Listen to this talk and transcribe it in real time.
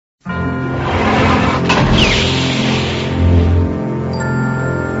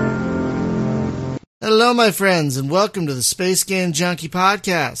Hello, my friends, and welcome to the Space Game Junkie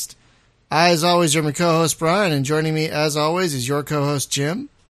Podcast. I, as always, am your co-host, Brian, and joining me, as always, is your co-host, Jim.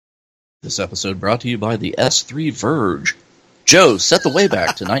 This episode brought to you by the S3 Verge. Joe, set the way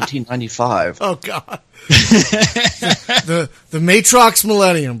back to 1995. Oh, God. the Matrox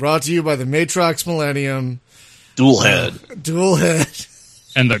Millennium, brought to you by the Matrox Millennium. Dual head. Dual head.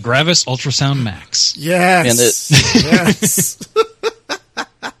 And the Gravis Ultrasound Max. Yes. And it. Yes.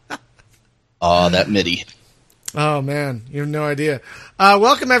 That MIDI. Oh, man. You have no idea.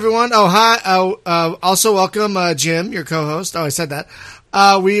 Welcome, everyone. Oh, hi. Also welcome, Jim, your co-host. Oh, I said that.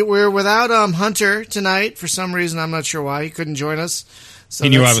 We're without Hunter tonight for some reason. I'm not sure why. He couldn't join us. So he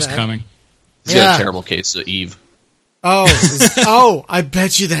knew I was coming. He's got a terrible case of Eve. Oh, I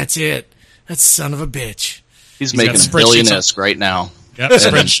bet you that's it. That son of a bitch. He's making a billion-esque right now. Yep,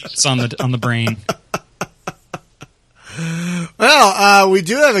 spreadsheets on the brain. Well, we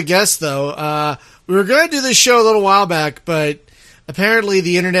do have a guest, though. We were going to do this show a little while back, but apparently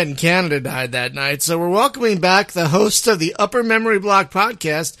the internet in Canada died that night. So we're welcoming back the host of the Upper Memory Block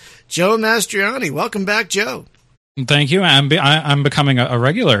podcast, Joe Mastriani. Welcome back, Joe. Thank you. I'm becoming a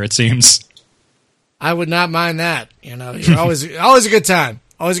regular, it seems. I would not mind that. You know, you're always a good time.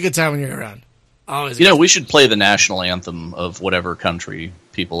 Always a good time when you're around. Always. We should play the national anthem of whatever country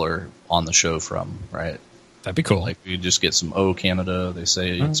people are on the show from, right? That'd be cool. Like, we just get some "Oh, Canada," they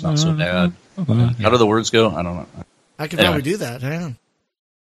say it's not so bad. How do the words go? I don't know. I could probably do that. Hang on.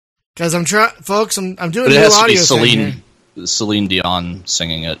 Because I'm doing a new has audio to be thing here. Celine Dion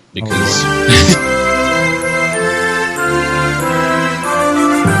singing it because.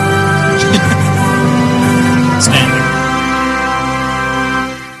 Standing.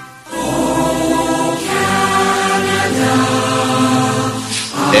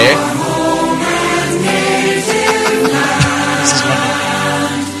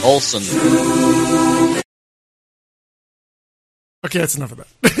 Olsen. Okay, that's enough of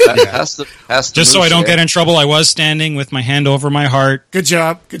that. Just so I don't get in trouble, I was standing with my hand over my heart. Good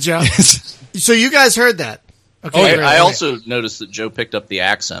job. So you guys heard that. Okay, I also noticed that Joe picked up the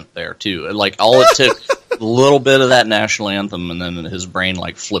accent there, too. Like, all it took, a little bit of that national anthem, and then his brain,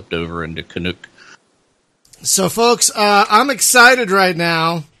 flipped over into Canuck. So, folks, I'm excited right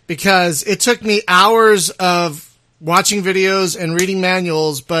now because it took me hours of watching videos and reading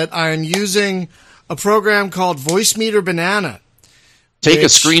manuals, but I'm using a program called Voice Meter Banana. Take a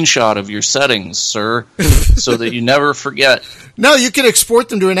screenshot of your settings, sir, so that you never forget. No, you can export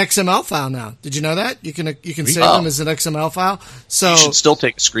them to an XML file now. Did you know that? You can save them as an XML file. So you should still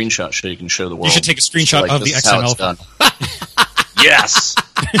take a screenshot so you can show the world. You should take a screenshot of the XML file. Yes.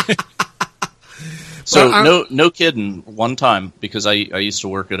 So no kidding. One time, because I used to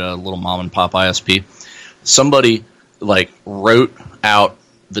work at a little mom and pop ISP, somebody wrote out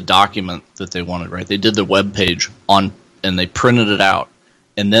the document that they wanted. Right, they did the web page and they printed it out,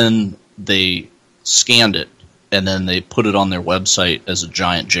 and then they scanned it, and then they put it on their website as a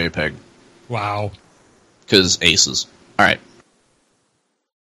giant JPEG. Wow. Because aces. All right.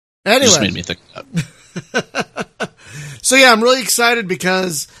 Anyway. Just made me think of that. So yeah, I'm really excited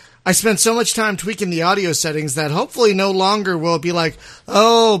because I spent so much time tweaking the audio settings that hopefully no longer will it be like,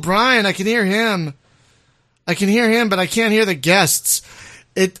 oh, Brian, I can hear him, but I can't hear the guests.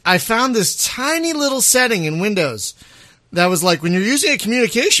 I found this tiny little setting in Windows that was like, when you're using a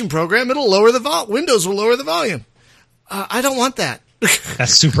communication program, it'll lower the Windows will lower the volume. I don't want that.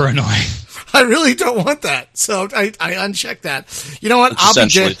 That's super annoying. I really don't want that. So I unchecked that. You know what? It's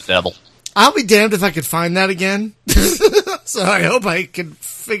essentially the devil. I'll be damned if I could find that again. So I hope I can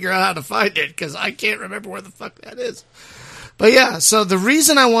figure out how to find it, because I can't remember where the fuck that is. But yeah, so the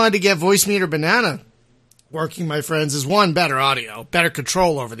reason I wanted to get Voice Meter Banana working, my friends, is one, better audio, better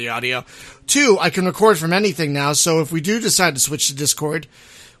control over the audio. Two, I can record from anything now, so if we do decide to switch to Discord,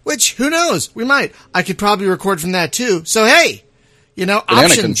 which, who knows, we might, I could probably record from that too. So hey, banana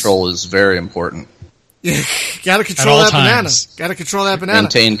options. Control is very important. Yeah, gotta control that times. banana. Gotta control that banana.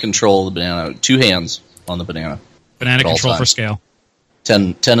 Maintain control of the banana. 2 hands on the banana. Banana control for scale.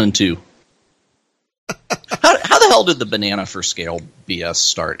 10 and 2. How the hell did the banana for scale BS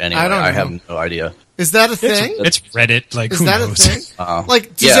start anyway? I have no idea. Is that a thing? It's Reddit. Is that knows? a thing?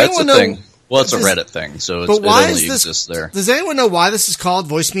 Does yeah, anyone know? Thing. Well, it's a Reddit thing, so it only exists there. Does anyone know why this is called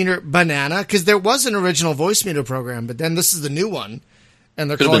Voice Meter Banana? Because there was an original Voice Meter program, but then this is the new one, and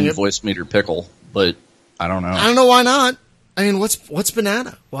they're calling it Voice Meter Pickle, but I don't know. I don't know why not. I mean, what's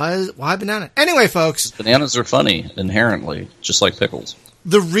banana? Why banana? Anyway, folks, bananas are funny inherently, just like pickles.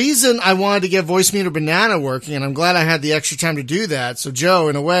 the reason I wanted to get Voice Meter Banana working, and I'm glad I had the extra time to do that. So, Joe,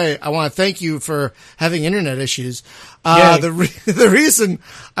 in a way, I want to thank you for having internet issues. The reason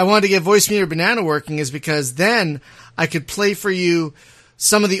I wanted to get Voice Meter Banana working is because then I could play for you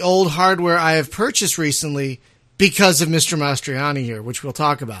some of the old hardware I have purchased recently because of Mr. Mastriani here, which we'll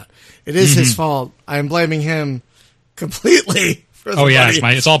talk about. It is his fault. I am blaming him completely.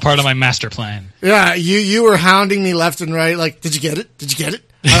 It's all part of my master plan. Yeah, you were hounding me left and right. Like, did you get it? Did you get it?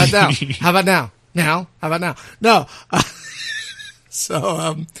 How about now? How about now? Now? How about now? No.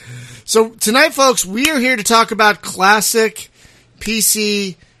 So tonight, folks, we are here to talk about classic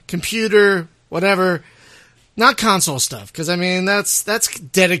PC, computer, whatever, not console stuff. Because I mean, that's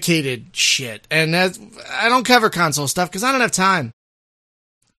dedicated shit, and I don't cover console stuff because I don't have time.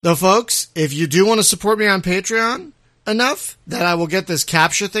 Though, folks, if you do want to support me on Patreon enough that I will get this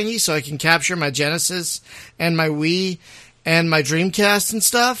capture thingy so I can capture my Genesis and my Wii and my Dreamcast and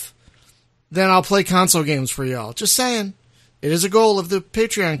stuff, then I'll play console games for y'all. Just saying. It is a goal of the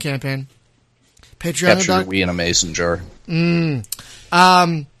Patreon campaign. Patreon. Capture your Wii in a mason jar.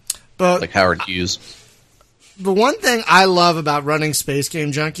 But like Howard Hughes. The one thing I love about running Space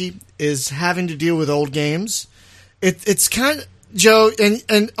Game Junkie is having to deal with old games. It's kind of, Joe,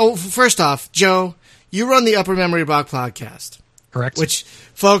 first off, Joe, you run the Upper Memory Block podcast. Correct.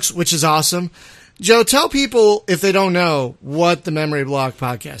 Which is awesome. Joe, tell people, if they don't know, what the Memory Block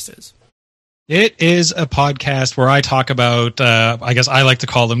podcast is. It is a podcast where I talk about, I guess I like to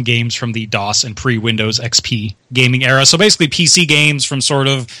call them games from the DOS and pre-Windows XP gaming era. So basically PC games from sort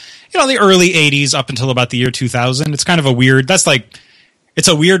of, the early 80s up until about the year 2000. It's kind of it's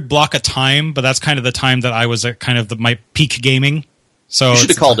a weird block of time, but that's kind of the time that I was at kind of my peak gaming. So you should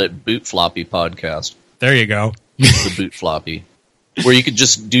have called it Boot Floppy Podcast. There you go. The Boot Floppy. Where you could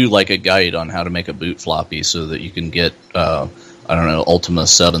just do like a guide on how to make a boot floppy so that you can get, Ultima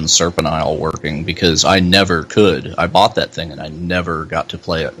 7 Serpenile working, because I never could. I bought that thing and I never got to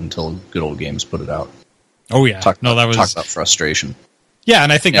play it until Good Old Games put it out. Oh, yeah. Talk about frustration. Yeah,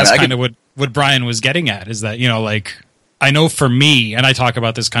 and I think that's kind of what Brian was getting at, is that, I know for me, and I talk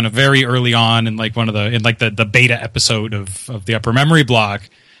about this kind of very early on in like the beta episode of the Upper Memory Block,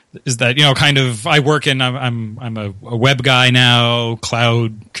 is that, I work in, I'm a web guy now,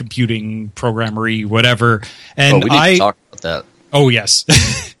 cloud computing, programmery, whatever. And we need to talk about that. Oh, yes.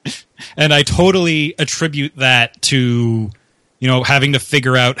 And I totally attribute that to, having to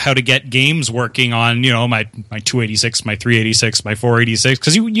figure out how to get games working on, my 286, my 386, my 486,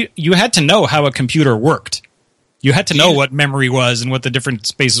 because you had to know how a computer worked. You had to know what memory was and what the different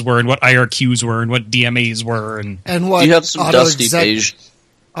spaces were and what IRQs were and what DMAs were. And what do you have some dusty beige?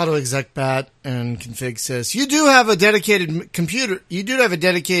 AutoExecBat and config sys. You do have a dedicated computer. You do have a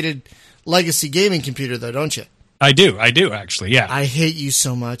dedicated legacy gaming computer, though, don't you? I do, actually, yeah. I hate you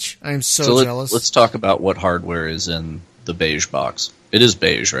so much. I'm so jealous. Let's talk about what hardware is in the beige box. It is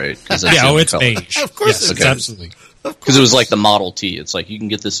beige, right? It's beige. Of course yes, it's absolutely. Because it was like the Model T. It's like you can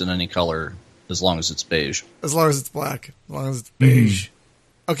get this in any color as long as it's beige. As long as it's black. As long as it's beige.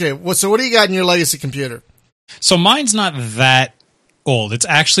 Okay, so what do you got in your legacy computer? So mine's not that old. It's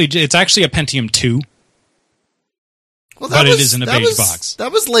actually a Pentium 2. Well, it is in a beige box.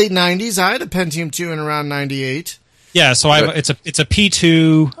 That was late 90s. I had a Pentium 2 in around 98. Yeah, so it's a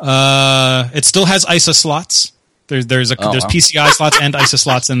P2. It still has ISA slots. There's PCI slots and ISA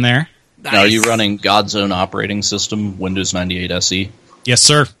slots in there. Nice. Now, are you running God's own operating system, Windows 98 SE? Yes,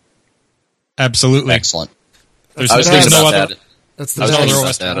 sir. Absolutely. Excellent. There's no other. That's the I was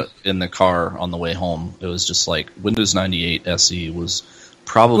best. thinking about that in the car on the way home. It was just like Windows 98 SE was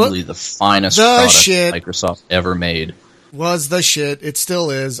probably the finest product Microsoft ever made. Was the shit. It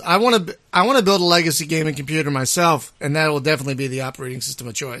still is. I want to build a legacy gaming computer myself, and that will definitely be the operating system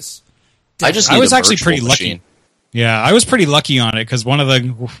of choice. Definitely. I was actually pretty machine. lucky. Yeah, I was pretty lucky on it because one of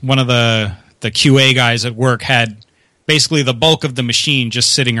the QA guys at work had basically the bulk of the machine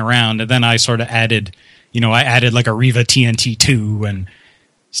just sitting around, and then I sort of added, like a Riva TNT2 and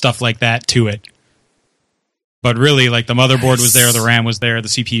stuff like that to it. But really, like the motherboard was there, the RAM was there, the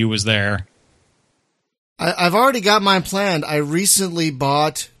CPU was there. I've already got mine planned. I recently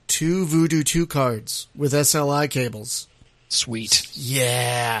bought 2 Voodoo 2 cards with SLI cables. Sweet.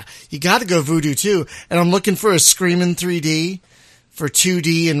 Yeah. You got to go Voodoo 2. And I'm looking for a Screamin' 3D for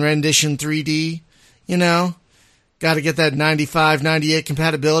 2D and Rendition 3D. Got to get that 95, 98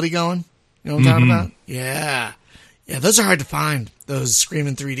 compatibility going. You know what I'm talking about? Yeah. Yeah, those are hard to find, those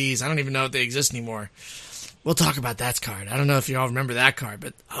Screamin' 3Ds. I don't even know if they exist anymore. We'll talk about that card. I don't know if you all remember that card,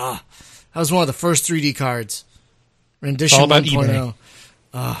 but that was one of the first 3D cards. Rendition 1.0.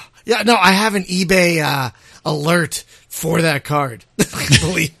 Yeah, no, I have an eBay alert for that card.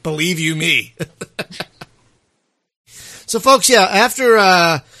 believe you me. So, folks, yeah, after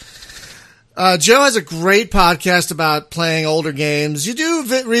Joe has a great podcast about playing older games. You do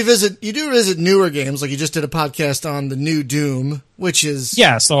revisit newer games, like you just did a podcast on the new Doom, which is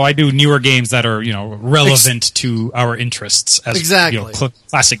So I do newer games that are relevant to our interests as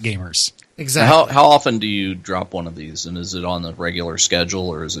classic gamers. Exactly. How often do you drop one of these, and is it on the regular schedule,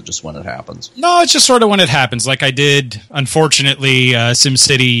 or is it just when it happens? No, it's just sort of when it happens. Like I did, unfortunately,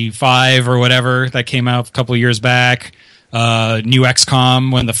 SimCity 5 or whatever that came out a couple of years back. New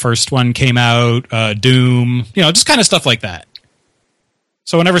XCOM when the first one came out, Doom, just kind of stuff like that.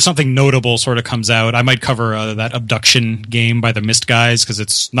 So whenever something notable sort of comes out, I might cover that Abduction game by the Myst guys, because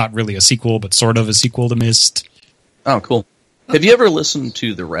it's not really a sequel, but sort of a sequel to Myst. Oh, cool. Have you ever listened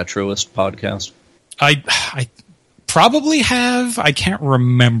to the Retroist podcast? I probably have. I can't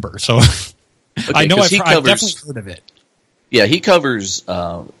remember. So okay, I know I've definitely heard of it. Yeah, he covers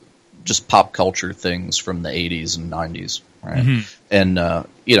just pop culture things from the 80s and 90s, right? Mm-hmm. And,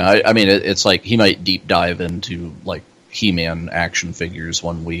 I mean, it's like he might deep dive into, like, He-Man action figures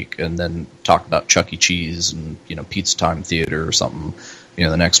one week and then talk about Chuck E. Cheese and, Pizza Time Theater or something,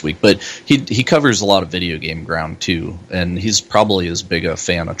 the next week. But he covers a lot of video game ground, too, and he's probably as big a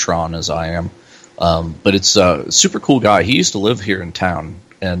fan of Tron as I am. But it's a super cool guy. He used to live here in town,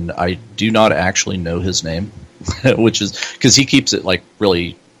 and I do not actually know his name, which is because he keeps it, like,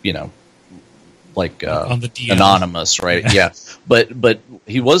 really... like on the DM. Anonymous, right? Yeah, but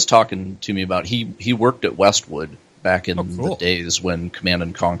he was talking to me about he worked at Westwood back in the days when Command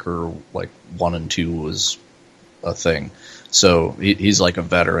and Conquer like 1 and 2 was a thing. So he's like a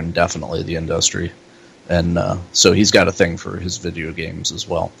veteran, definitely of the industry, and so he's got a thing for his video games as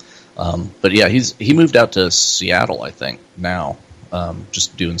well. But yeah, he moved out to Seattle, I think now.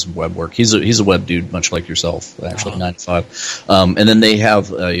 Just doing some web work. He's a web dude, much like yourself, actually, 9 to 5. And then they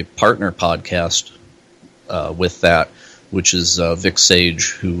have a partner podcast with that, which is Vic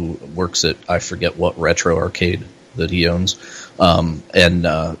Sage, who works at, I forget what retro arcade that he owns.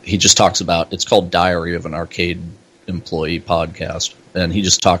 And he just talks about, it's called Diary of an Arcade Employee Podcast. And he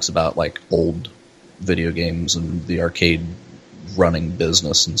just talks about, like, old video games and the arcade running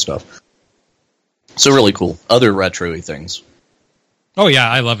business and stuff. So really cool. Other retro-y things. Oh yeah,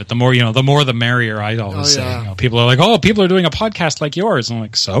 I love it. The more the merrier. I always say. People are like, "Oh, people are doing a podcast like yours." And I'm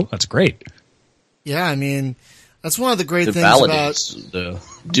like, "So that's great." Yeah, I mean, that's one of the great things about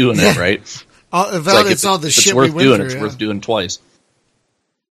doing it right. It validates all the shit we went through. It's worth doing twice.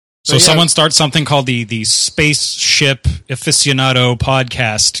 So someone starts something called the Spaceship Aficionado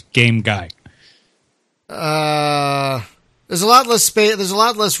Podcast Game Guy. There's a lot less space. There's a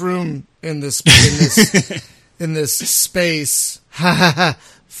lot less room in this in this space.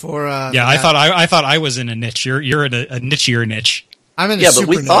 For I thought I was in a niche. You're in a nichier niche. I'm in a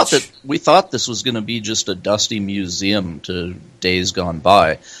super niche. We thought this was going to be just a dusty museum to days gone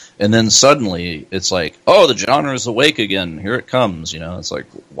by, and then suddenly it's like, oh, the genre is awake again. Here it comes. It's like,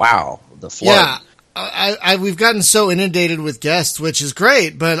 wow, the flood. Yeah, we've gotten so inundated with guests, which is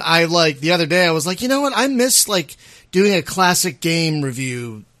great. But I the other day I was like, you know what? I miss doing a classic game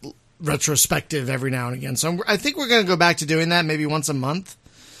review retrospective every now and again. So I think we're going to go back to doing that maybe once a month.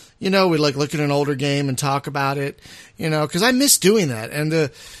 We look at an older game and talk about it, because I miss doing that. And the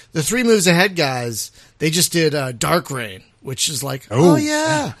 3 Moves Ahead guys, they just did Dark Rain, which is like, oh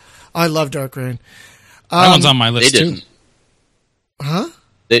yeah. I love Dark Rain. That one's on my list too. Huh?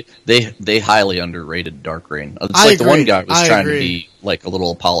 They highly underrated Dark Rain. It's like the one guy was trying to be like a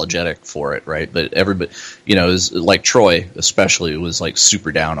little apologetic for it, right? But everybody, is like Troy especially was like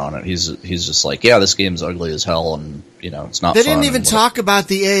super down on it. He's just like, yeah, this game's ugly as hell, and it's not. They didn't even talk about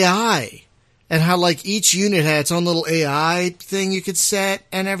the AI and how each unit had its own little AI thing you could set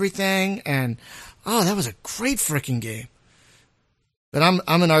and everything. And that was a great freaking game. But I'm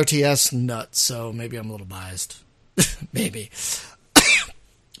an RTS nut, so maybe I'm a little biased. Maybe.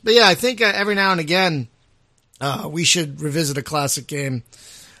 But yeah, I think every now and again we should revisit a classic game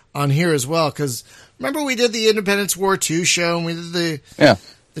on here as well. Because remember we did the Independence War 2 show and we did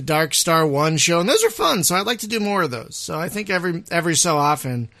the Dark Star 1 show, and those are fun. So I'd like to do more of those. So I think every so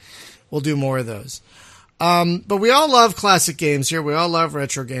often we'll do more of those. But we all love classic games here. We all love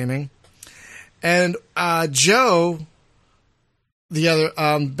retro gaming. And Joe, the other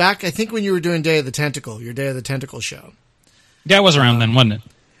back, I think when you were doing your Day of the Tentacle show. Yeah, it was around then, wasn't it?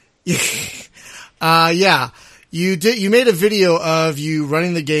 Yeah, you did. You made a video of you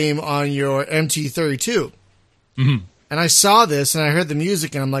running the game on your MT32, and I saw this and I heard the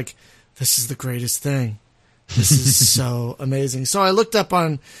music and I'm like, this is the greatest thing. This is so amazing. So I looked up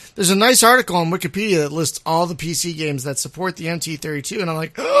there's a nice article on Wikipedia that lists all the PC games that support the MT32, and I'm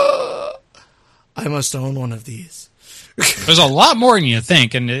like, oh, I must own one of these. There's a lot more than you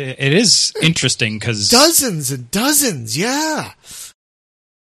think, and it is interesting because dozens and dozens, yeah.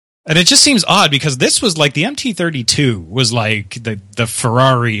 And it just seems odd because this was like the MT32 was like the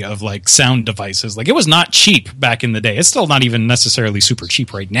Ferrari of like sound devices. Like it was not cheap back in the day. It's still not even necessarily super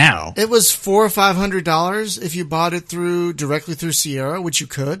cheap right now. It was $400 or $500 if you bought it directly through Sierra, which you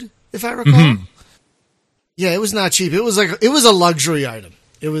could, if I recall. Mm-hmm. Yeah, it was not cheap. It was a luxury item.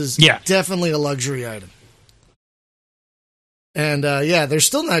 It was definitely a luxury item. And they're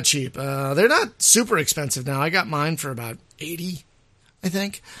still not cheap. They're not super expensive now. I got mine for about $80, I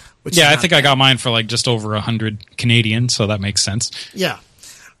think. I think I got mine for like just over 100 Canadian, so that makes sense. Yeah.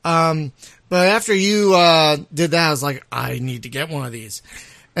 But after you did that, I was like, I need to get one of these.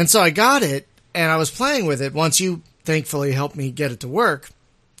 And so I got it, and I was playing with it once you thankfully helped me get it to work.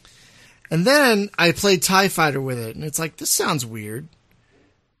 And then I played TIE Fighter with it, and it's like, this sounds weird.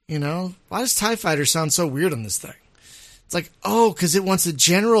 You know, why does TIE Fighter sound so weird on this thing? It's like, because it wants a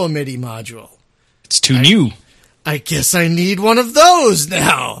general MIDI module. It's too new. I guess I need one of those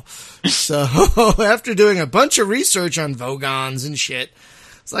now. So after doing a bunch of research on Vogons and shit,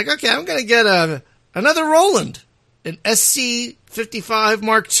 it's like, okay, I'm going to get another Roland, an SC55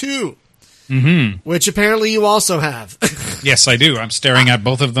 Mark II, which apparently you also have. Yes, I do. I'm staring at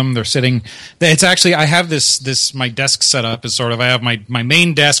both of them. They're sitting. It's actually, I have this my desk set up is sort of, I have my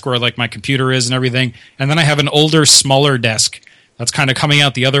main desk where like my computer is and everything, and then I have an older, smaller desk that's kind of coming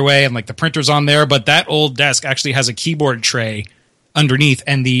out the other way, and like the printer's on there, but that old desk actually has a keyboard tray underneath,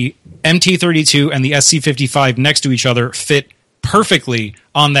 and the MT32 and the SC55 next to each other fit perfectly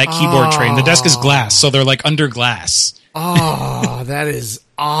on that keyboard tray. And the desk is glass, so they're like under glass. Oh, that is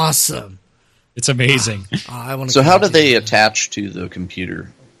awesome. It's amazing. So how do they attach to the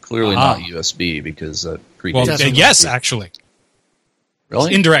computer? Clearly not USB, because that predates. Yes, actually.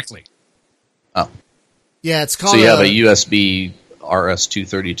 Really? Indirectly. Oh. Yeah, it's called. So you have a USB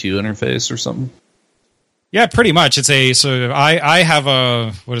RS-232 interface or something? Yeah, pretty much. I have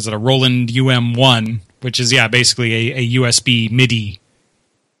a Roland UM1, which is basically a USB MIDI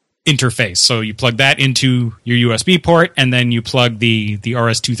interface. So you plug that into your USB port, and then you plug the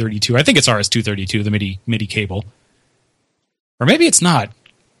RS-232. I think it's RS-232, the MIDI cable, or maybe it's not.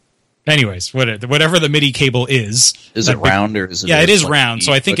 Anyways, whatever the MIDI cable is. Is it round or is it? Yeah, it is round.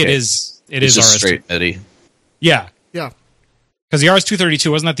 So I think it is. It is RS straight MIDI. Yeah. Yeah. Because the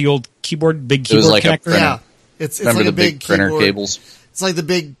RS-232, wasn't that the old big keyboard connector? Yeah. It's Remember like the a big printer keyboard. Cables? It's like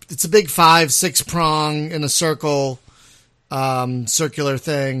it's a big 5-6 prong in a circle, circular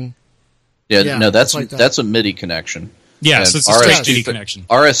thing. Yeah, no, that's a MIDI connection. Yeah, so it's a straight MIDI connection.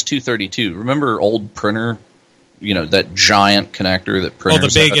 RS-232. Remember old printer? You know, that giant connector that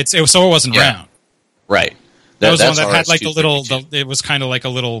printers. Oh, the big. So it wasn't round. Right. That was the one that had like the little. It was kind of like a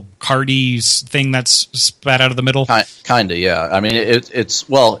little cardy thing that's spat out of the middle. Kind of, yeah. I mean, it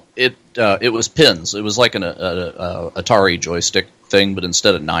was pins. It was like an Atari joystick thing, but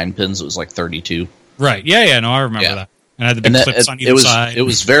instead of 9 pins, it was like 32. Right. Yeah. No, I remember that. And had the big clips on either side. It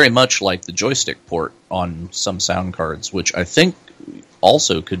was very much like the joystick port on some sound cards, which I think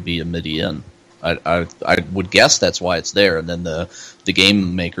also could be a MIDI in. I would guess that's why it's there. And then the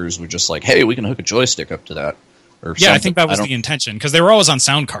game makers were just like, hey, we can hook a joystick up to that. Or I think that was the intention, because they were always on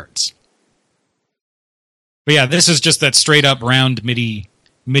sound cards. But yeah, this is just that straight up round MIDI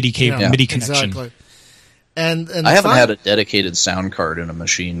cable, MIDI connection. Exactly. And I haven't had a dedicated sound card in a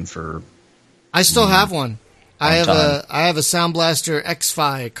machine for. I still have one. I have a Sound Blaster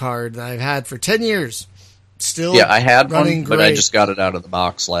X-Fi card that I've had for 10 years. Still, I had one, but great. I just got it out of the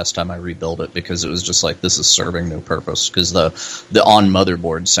box last time I rebuilt it because it was just like, this is serving no purpose, because the on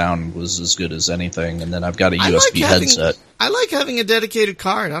motherboard sound was as good as anything, and then I've got a USB headset. I like having a dedicated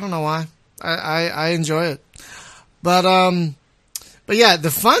card. I don't know why. I enjoy it. But yeah,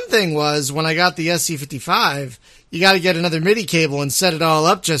 the fun thing was when I got the SC55, you got to get another MIDI cable and set it all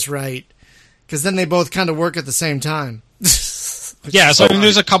up just right, because then they both kind of work at the same time. Yeah, so I mean,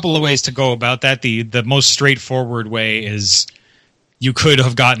 there's a couple of ways to go about that. The most straightforward way is you could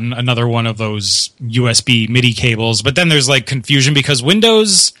have gotten another one of those USB MIDI cables, but then there's like confusion because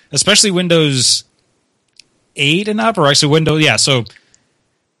Windows, especially Windows 8 and up, or actually so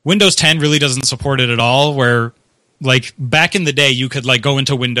Windows 10 really doesn't support it at all, where like back in the day you could like go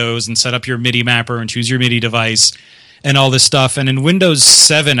into Windows and set up your MIDI mapper and choose your MIDI device and all this stuff. And in Windows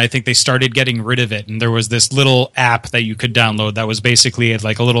 7, I think they started getting rid of it. And there was this little app that you could download that was basically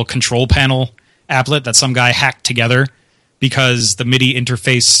like a little control panel applet that some guy hacked together because the MIDI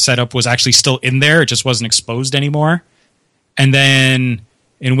interface setup was actually still in there. It just wasn't exposed anymore. And then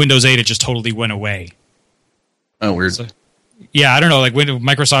in Windows 8, it just totally went away. Oh, weird. So, yeah, I don't know. Like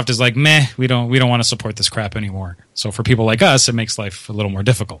Microsoft is like, meh, we don't want to support this crap anymore. So for people like us, it makes life a little more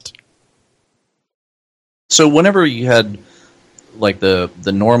difficult. So whenever you had like the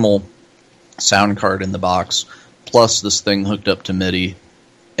normal sound card in the box, plus this thing hooked up to MIDI,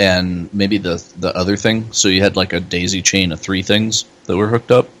 and maybe the other thing, so you had like a daisy chain of 3 things that were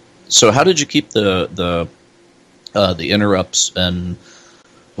hooked up. So how did you keep the interrupts, and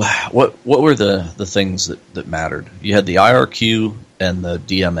what were the things that mattered? You had the IRQ and the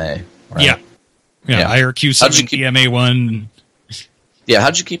DMA, right? Yeah. IRQ 7, DMA 1. Yeah,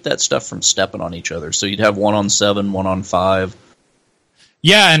 how'd you keep that stuff from stepping on each other? So you'd have one on 7, one on 5.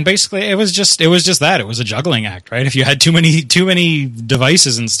 Yeah, and basically it was just that. It was a juggling act, right? If you had too many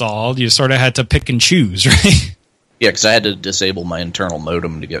devices installed, you sort of had to pick and choose, right? Yeah, because I had to disable my internal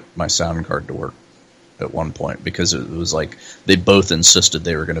modem to get my sound card to work at one point, because it was like they both insisted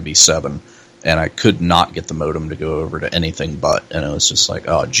they were going to be 7, and I could not get the modem to go over to anything but, and it was just like,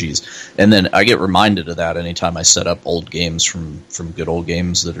 oh, geez. And then I get reminded of that anytime I set up old games from good old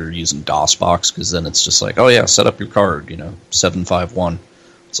games that are using DOSBox, because then it's just like, oh yeah, set up your card, 751.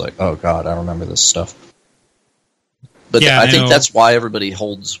 It's like, oh god, I remember this stuff. But yeah, I think that's why everybody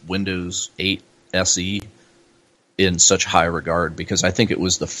holds Windows 8 SE in such high regard, because I think it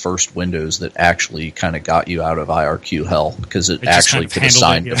was the first Windows that actually kind of got you out of IRQ hell, because it actually could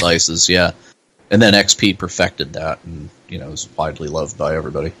assign devices, yeah. And then XP perfected that, and is widely loved by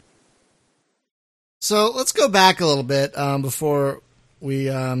everybody. So let's go back a little bit before we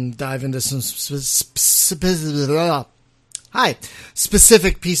dive into some specific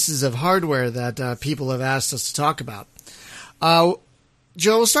pieces of hardware that people have asked us to talk about.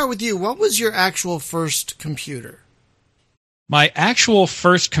 Joe, we'll start with you. What was your actual first computer? My actual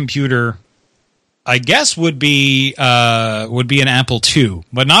first computer, I guess, would be an Apple II,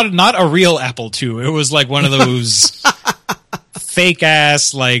 but not a real Apple II. It was like one of those fake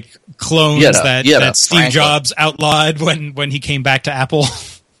ass like clones that Steve Jobs outlawed when he came back to Apple.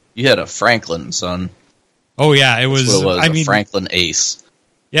 You had a Franklin, son. Oh yeah, it was. A Franklin Ace.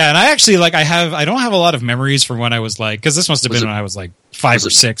 Yeah, and I actually I don't have a lot of memories from when I was like, because this must have been when I was like 5 or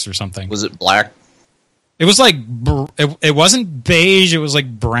 6 or something. Was it black? It was like it wasn't beige. It was like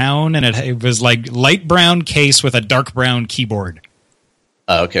brown, and it was like light brown case with a dark brown keyboard.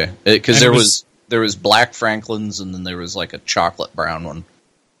 Oh, okay. Because there was black Franklins, and then there was like a chocolate brown one.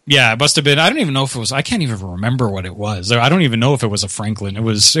 Yeah, it must have been. I don't even know if it was. I can't even remember what it was. I don't even know if it was a Franklin. It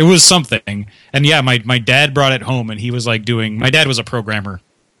was something. And yeah, my dad brought it home, and he was like doing. My dad was a programmer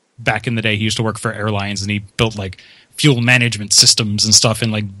back in the day. He used to work for airlines, and he built like fuel management systems and stuff in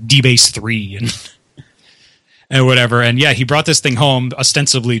like DBase 3 and whatever. And yeah, he brought this thing home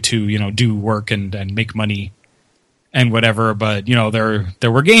ostensibly to do work and make money and whatever. But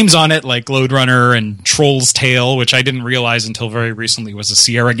there were games on it like Lode Runner and Troll's Tale, which I didn't realize until very recently was a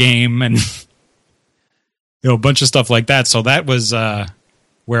Sierra game, and a bunch of stuff like that. So that was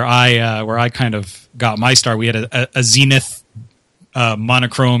where I kind of got my start. We had a Zenith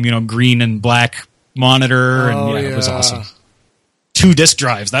monochrome, green and black monitor, and it was awesome. 2 disk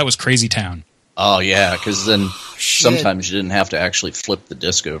drives. That was crazy town. Oh yeah, because then sometimes you didn't have to actually flip the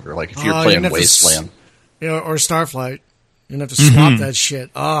disc over, like if you're playing Wasteland. Or Starflight. You don't have to swap that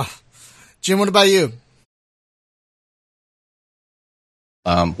shit. Jim, what about you?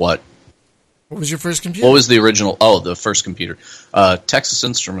 What? What was your first computer? What was the original? Oh, the first computer. Texas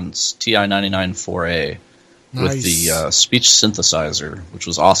Instruments TI-99-4A with the speech synthesizer, which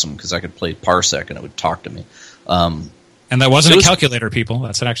was awesome because I could play Parsec and it would talk to me. And that wasn't a calculator, people.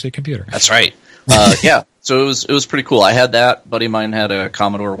 That's actually a computer. That's right. Yeah, so it was pretty cool. I had that. Buddy of mine had a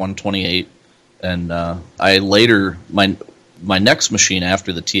Commodore 128. And I later, my next machine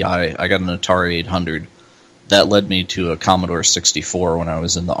after the TI, I got an Atari 800. That led me to a Commodore 64 when I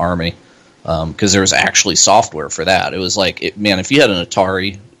was in the Army, because there was actually software for that. It was like, if you had an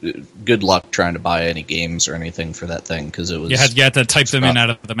Atari, good luck trying to buy any games or anything for that thing, because it was... You had to type them in out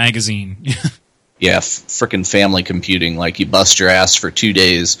of the magazine. Yeah, frickin' family computing. Like, you bust your ass for 2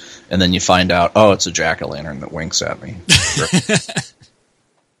 days, and then you find out, oh, it's a jack-o'-lantern that winks at me.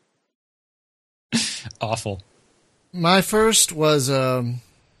 Awful. My first was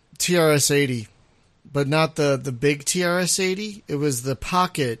TRS-80, but not the big TRS-80. It was the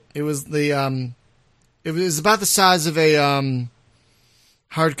Pocket. It was the it was about the size of a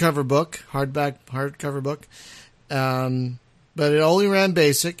hardcover book, hardcover book. But it only ran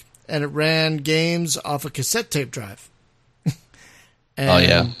BASIC, and it ran games off a cassette tape drive. And oh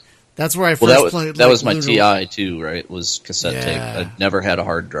yeah. That's where I first Well, played. that was my Lunar- TI too, right? Was cassette Yeah. tape. I'd never had a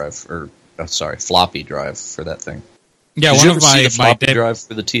hard drive floppy drive for that thing. Yeah, Did one you of ever see my the floppy my drive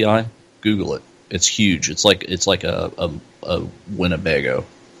for the TI? Google it. It's huge. It's like a Winnebago.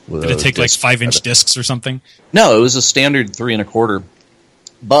 With did it a take like disc 5-inch drive. discs or something? No, it was a standard 3 1/4.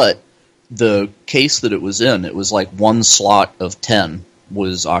 But the case that it was in, it was like one slot of 10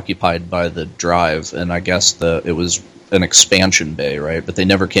 was occupied by the drive, and I guess it was an expansion bay, right? But they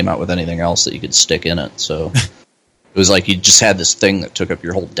never came out with anything else that you could stick in it, so it was like you just had this thing that took up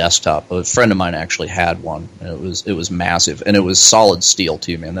your whole desktop. A friend of mine actually had one, and it was massive, and it was solid steel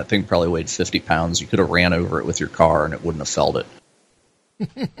too, man. That thing probably weighed 50 pounds. You could have ran over it with your car, and it wouldn't have felt it.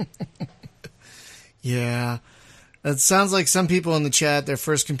 Yeah. It sounds like some people in the chat, their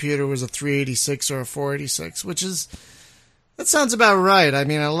first computer was a 386 or a 486, that sounds about right. I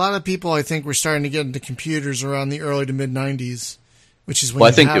mean, a lot of people, I think, were starting to get into computers around the early to mid 90s, which is when Well,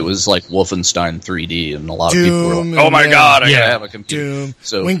 I think it was like Wolfenstein 3D, and a lot of people were Doom, like, "Oh my yeah. god, I Yeah. gotta have a computer." Doom.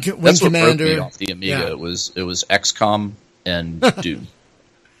 So Wing that's what broke Commander. me off the Amiga. Yeah. It was XCOM and Doom,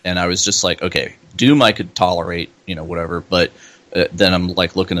 and I was just like, okay, Doom I could tolerate, whatever, but then I'm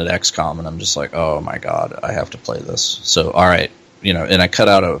like looking at XCOM, and I'm just like, oh my god, I have to play this. So all right, and I cut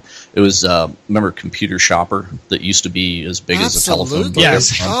out remember Computer Shopper that used to be as big as a telephone book.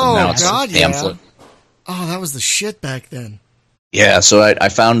 Yes. And Oh, now it's God, a pamphlet. Oh, that was the shit back then. Yeah, so I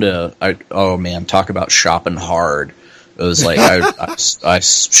found oh man, talk about shopping hard. It was like I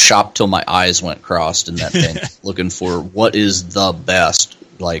shopped till my eyes went crossed in that thing, looking for what is the best,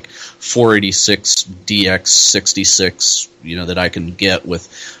 like 486 DX66, that I can get with.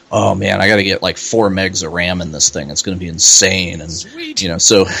 Oh man, I got to get like 4 megs of RAM in this thing. It's going to be insane, and Sweet.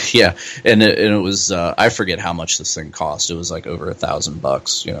 so yeah, and it was I forget how much this thing cost. It was like over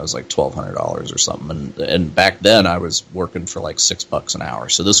 $1,000. It was like $1,200 or something. And back then I was working for like $6 an hour,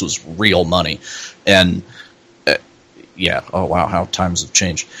 so this was real money, and. Yeah. Oh wow, how times have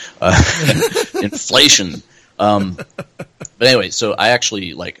changed. Inflation. But anyway, so I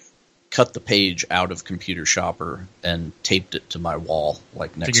actually cut the page out of Computer Shopper and taped it to my wall,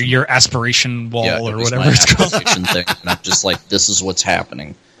 next to Your aspiration wall or was whatever my it's called. aspiration thing. And I'm just like, this is what's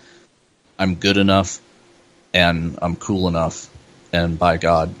happening. I'm good enough, and I'm cool enough, and by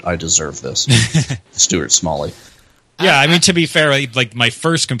God, I deserve this. Stuart Smalley. Yeah, I mean, to be fair, my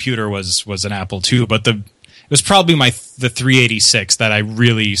first computer was an Apple II, but it was probably the 386 that I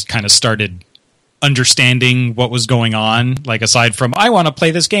really kind of started understanding what was going on. Aside from, I want to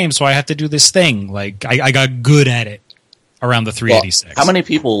play this game, so I have to do this thing. I got good at it around the 386. Well, how many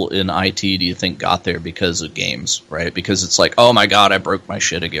people in IT do you think got there because of games, right? Because it's like, oh my God, I broke my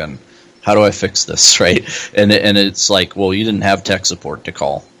shit again. How do I fix this, right? And it's like, well, you didn't have tech support to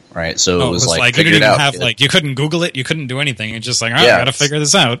call. Right, so it was like you didn't even have kid. you couldn't Google it, you couldn't do anything. It's just like, I got to figure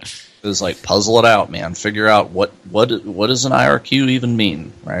this out. It was like, puzzle it out, man. Figure out what does an IRQ even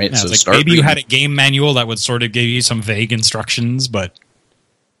mean, right? Yeah, so it's maybe you had a game manual that would sort of give you some vague instructions, but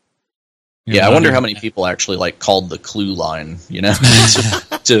I wonder how many people actually called the clue line,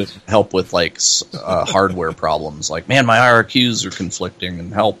 to help with hardware problems. Like, man, my IRQs are conflicting,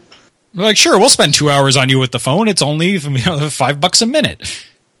 and help. We're like, sure, we'll spend 2 hours on you with the phone. It's only $5 a minute.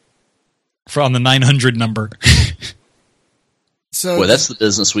 On the 900 number. So boy, that's the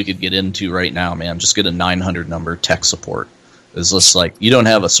business we could get into right now, man. Just get a 900 number tech support. It's just like, you don't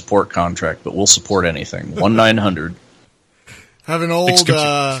have a support contract, but we'll support anything. 1-900. have an old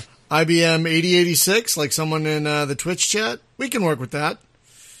IBM 8086, like someone in the Twitch chat. We can work with that.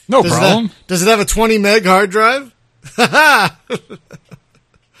 No problem. Does it have a 20 meg hard drive?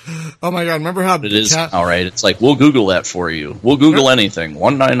 Oh my God! Remember how It is all right. It's like, we'll Google that for you. We'll Google anything.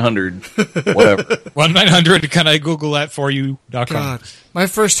 1-900, whatever. 1-900. Can I Google that for you? God, my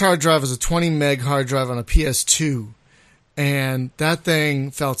first hard drive was a 20 meg hard drive on a PS2, and that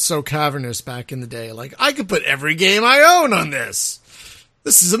thing felt so cavernous back in the day. Like, I could put every game I own on this.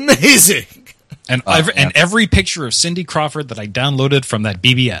 This is amazing. And every picture of Cindy Crawford that I downloaded from that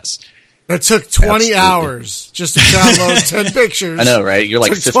BBS. It took 20 Absolutely. hours just to download 10 pictures. I know, right? You're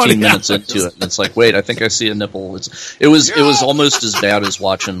like 15 minutes hours. into it, and it's like, wait, I think I see a nipple. It was almost as bad as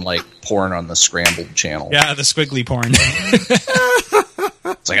watching porn on the Scrambled channel. Yeah, the squiggly porn.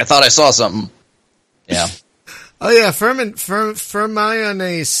 It's like, I thought I saw something. Yeah. Oh yeah,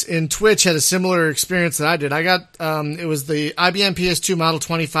 Fermione in Twitch had a similar experience that I did. I got it was the IBM PS2 Model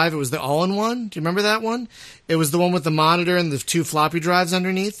 25. It was the all-in-one. Do you remember that one? It was the one with the monitor and the 2 floppy drives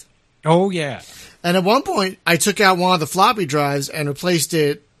underneath. Oh yeah. And at one point, I took out one of the floppy drives and replaced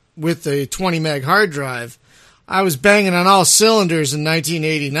it with the 20 meg hard drive. I was banging on all cylinders in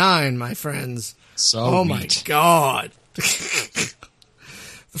 1989, my friends. So oh my God.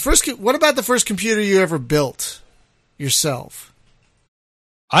 What about the first computer you ever built yourself?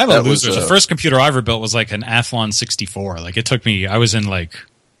 I'm a loser. The first computer I ever built was like an Athlon 64. Like it took me. I was in like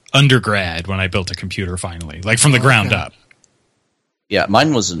undergrad when I built a computer finally, like from the ground up. Yeah,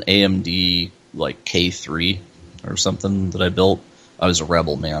 mine was an AMD like K3 or something that I built. I was a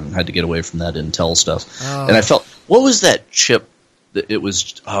rebel, man. Had to get away from that Intel stuff. Oh. And I felt, what was that chip? It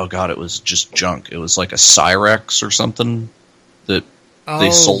was, oh God, it was just junk. It was like a Cyrex or something that they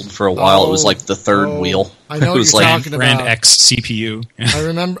sold for a while. It was like the third wheel. I know it was what you're like talking Brand about. X CPU. I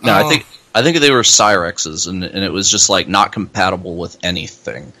remember. No, I think they were Cyrexes, and it was just like not compatible with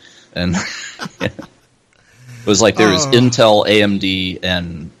anything. And it was like there was Intel, AMD,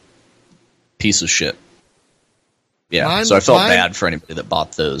 and piece of shit. Yeah, so I felt bad for anybody that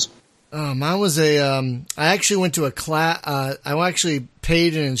bought those. Mine was I actually went to a class. I actually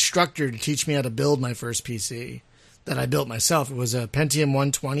paid an instructor to teach me how to build my first PC that I built myself. It was a Pentium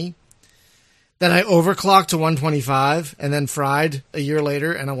 120 that I overclocked to 125 and then fried a year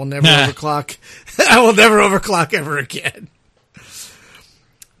later, and I will never overclock. I will never overclock ever again.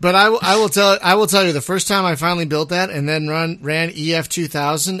 But I will tell you, the first time I finally built that and then ran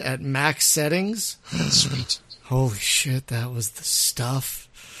EF2000 at max settings. Sweet. Holy shit, that was the stuff.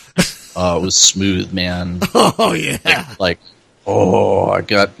 Oh, it was smooth, man. Oh, yeah. Like, I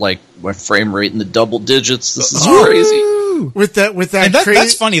got like my frame rate in the double digits. This is crazy. With that and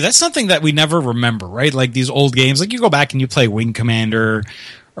that's funny. That's something that we never remember, right? Like these old games, like you go back and you play Wing Commander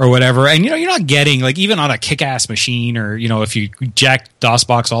or whatever, and you're not getting, like, even on a kick-ass machine, or if you jack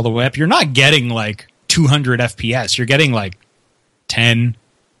DOSBox all the way up, you're not getting like 200 FPS. You're getting like 10,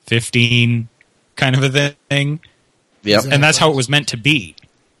 15 kind of a thing. Yeah, exactly. And that's how it was meant to be.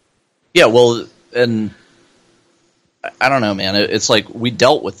 Yeah, well, and I don't know, man. It's like we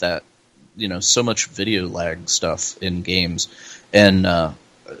dealt with that, so much video lag stuff in games, and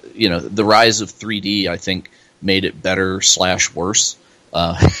the rise of 3D, I think, made it better / worse.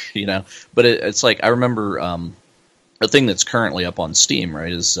 But it's like I remember a thing that's currently up on Steam,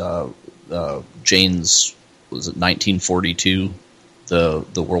 right? Is Jane's, was it 1942, the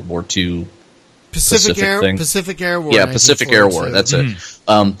World War II. Pacific Air War. Yeah, Pacific Air War. That's it.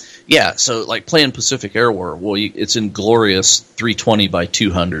 Yeah, so like playing Pacific Air War, well, it's in glorious 320 by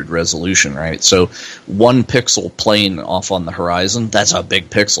 200 resolution, right? So 1 pixel plane off on the horizon, that's a big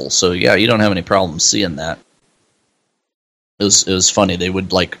pixel. So yeah, you don't have any problem seeing that. It was funny. They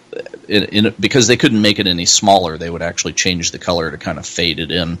would like, because they couldn't make it any smaller, they would actually change the color to kind of fade it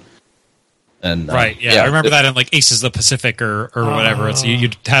in. And, right, yeah, I remember that in like Aces of the Pacific or whatever. So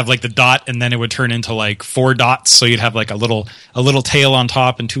you'd have like the dot, and then it would turn into like 4 dots. So you'd have like a little tail on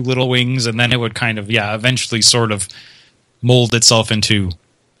top and 2 little wings, and then it would kind of eventually sort of mold itself into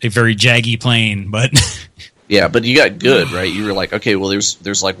a very jaggy plane. But yeah, but you got good, right? You were like, okay, well,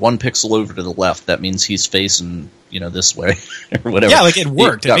 there's like 1 pixel over to the left. That means he's facing this way or whatever. Yeah, like it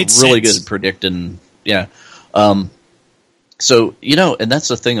worked. It got made really sense. good at predicting. Yeah. So, and that's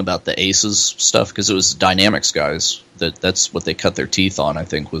the thing about the Aces stuff, because it was Dynamics guys that's what they cut their teeth on, I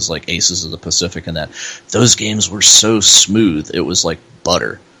think, was like Aces of the Pacific, and that those games were so smooth. It was like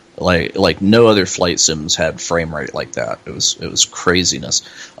butter. Like no other flight sims had frame rate like that. It was craziness.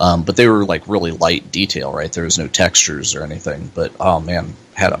 But they were like really light detail, right? There was no textures or anything, but oh man,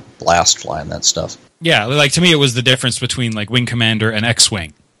 had a blast flying that stuff. Yeah, like to me it was the difference between like Wing Commander and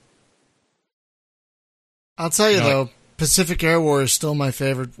X-Wing. I'll tell you though, Pacific Air War is still my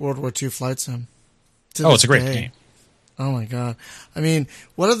favorite World War II flight sim. It's a great game. Oh my god. I mean,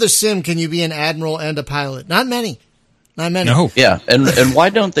 what other sim can you be an admiral and a pilot? Not many. No. Yeah, and why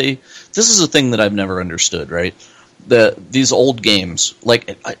don't they? This is a thing that I've never understood, right? These old games, like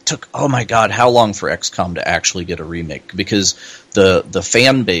it took, oh my god, how long for XCOM to actually get a remake? Because the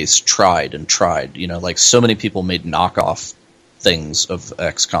fan base tried and tried. Like so many people made knockoff things of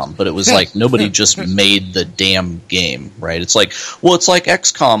XCOM, but it was like nobody just made the damn game, right? It's like, well, it's like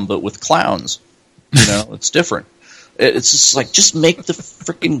XCOM but with clowns. It's different. It's just like, just make the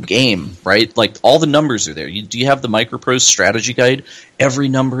freaking game, right? Like all the numbers are there. Do you have the Microprose strategy guide? Every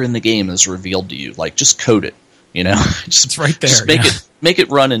number in the game is revealed to you. Like just code it, just, it's right there. Just make it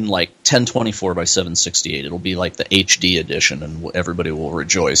run in like 1024 by 768. It'll be like the HD edition, and everybody will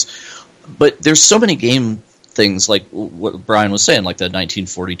rejoice. But there's so many game things, like what Brian was saying, like the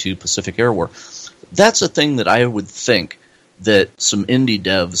 1942 Pacific Air War. That's a thing that I would think that some indie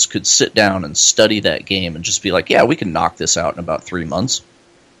devs could sit down and study that game and just be like, yeah, we can knock this out in about 3 months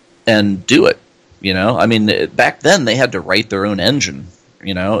and do it. I mean, back then they had to write their own engine.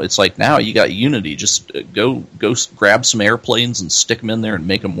 It's like now you got Unity. Just go grab some airplanes and stick them in there and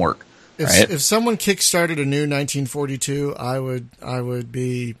make them work. If someone kickstarted a new 1942, I would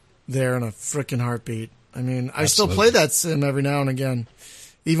be there in a frickin' heartbeat. I mean, I still play that sim every now and again.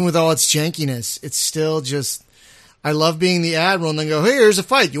 Even with all its jankiness, it's still just... I love being the admiral and then go, hey, here's a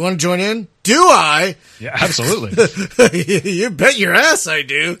fight. You want to join in? Do I? Yeah, absolutely. You bet your ass I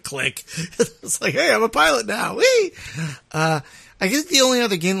do. Click. It's like, hey, I'm a pilot now. Whee! I guess the only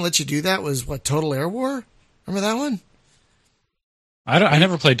other game that let you do that was, Total Air War? Remember that one? I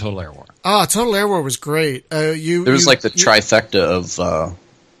never played Total Air War. Oh, Total Air War was great. There was the trifecta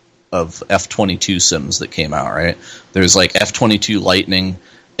of F-22 sims that came out, right? There's like F-22 Lightning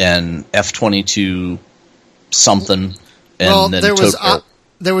and F-22 something, and then there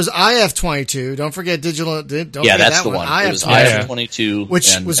was IF-22. Don't forget digital. Don't yeah, forget that's that the one. It was IF-22,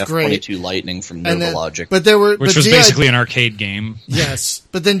 which and was F-22 great. Lightning from Nova Logic. But there were, which was basically an arcade game. Yes,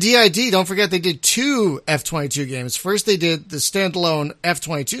 but then DID. Don't forget they did 2 F-22 games. First, they did the standalone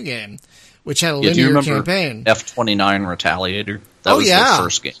F-22 game, which had a linear campaign. F-29 Retaliator. That was their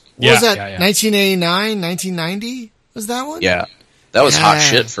first game. What was that? 1989, 1990? Was that one? Yeah. That was hot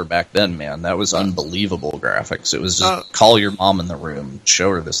shit for back then, man. That was unbelievable graphics. It was just call your mom in the room, show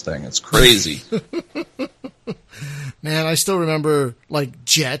her this thing. It's crazy. Man, I still remember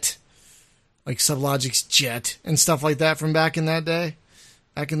Jet, Sublogic's Jet and stuff like that from back in that day,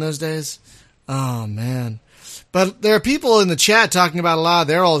 back in those days. Oh man. But there are people in the chat talking about a lot of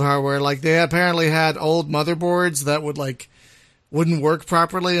their old hardware. Like they apparently had old motherboards that wouldn't work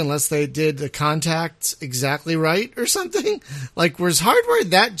properly unless they did the contacts exactly right or something. Was hardware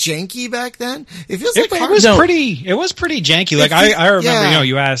that janky back then? It feels like it was pretty janky. I remember,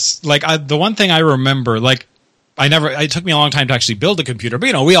 you asked, the one thing I remember, it took me a long time to actually build a computer,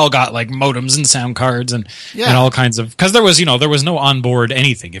 but we all got modems and sound cards and all kinds of, because there was no onboard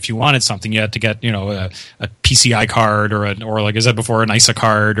anything. If you wanted something, you had to get, a PCI card or like I said before, an ISA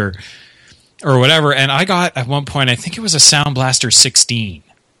card or whatever. And I got, at one point, I think it was a Sound Blaster 16.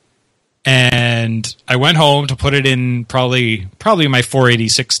 And I went home to put it in probably my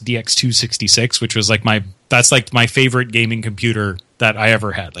 486 DX266, which was that's my favorite gaming computer that I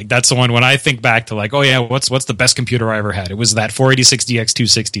ever had. That's the one when I think back to what's the best computer I ever had? It was that 486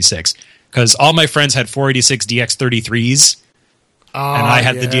 DX266. Because all my friends had 486 DX33s. And I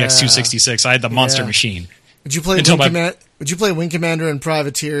had the DX266. I had the monster machine. Would you play Wing Commander and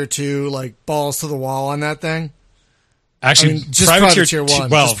Privateer 2 balls to the wall on that thing? Actually, just Privateer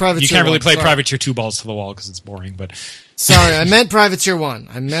 1. Well, you can't really play Privateer 2 balls to the wall because it's boring. But sorry, I meant Privateer 1.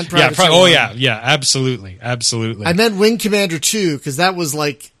 Yeah, absolutely. I meant Wing Commander 2 because that was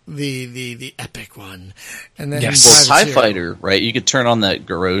the epic one. And then TIE Fighter, right? You could turn on that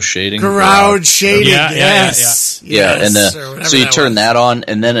garage shading. Yes. Yeah, and so you turn that on,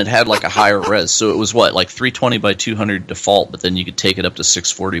 and then it had a higher res. So it was 320 by 200 default, but then you could take it up to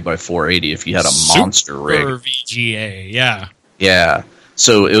 640 by 480 if you had a monster rig. VGA, yeah. Yeah.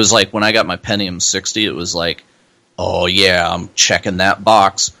 So it was when I got my Pentium 60, it was oh yeah, I'm checking that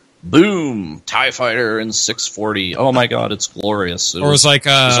box. Boom! TIE Fighter in 640. Oh my god, it's glorious. It was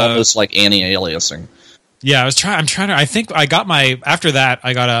almost like anti-aliasing. Yeah, I'm trying to. I think I got after that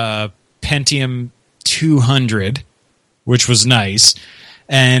I got a Pentium 200, which was nice,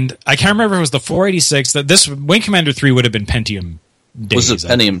 and I can't remember if it was the 486. That this Wing Commander 3 would have been Pentium days. Was it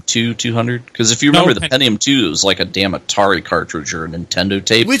Pentium 200? Because if you remember the Pentium 2, it was like a damn Atari cartridge or a Nintendo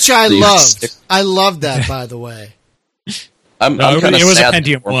tape, which I loved. I loved that, by the way. It was a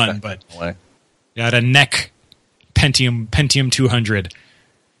Pentium 1, but you had a NEC Pentium 200.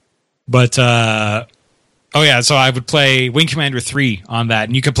 But so I would play Wing Commander 3 on that,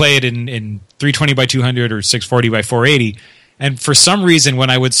 and you could play it in 320 by 200 or 640 by 480. And for some reason, when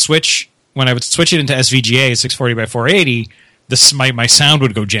I would switch it into SVGA 640 by 480, my sound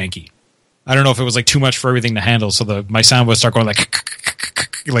would go janky. I don't know if it was too much for everything to handle, so my sound would start going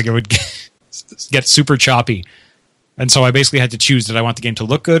it would get super choppy. And so I basically had to choose, did I want the game to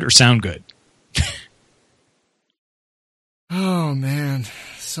look good or sound good? Oh, man.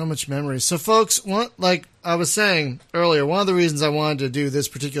 So much memory. So, folks, like I was saying earlier, one of the reasons I wanted to do this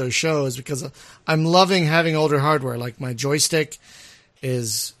particular show is because I'm loving having older hardware. My joystick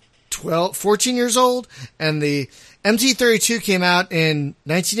is 14 years old, and the MT32 came out in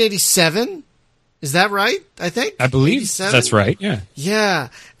 1987. Is that right? I think? I believe 87? That's right, yeah. Yeah.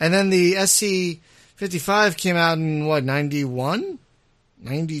 And then the SC55 came out in, 91?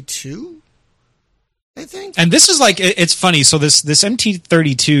 92? I think. And this is it's funny. So this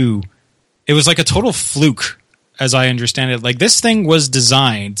MT32, it was a total fluke, as I understand it. This thing was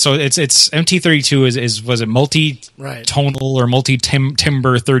designed. So it's MT32 was a multi-tonal or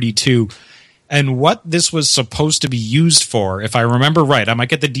multi-timbre 32. And what this was supposed to be used for, if I remember right, I might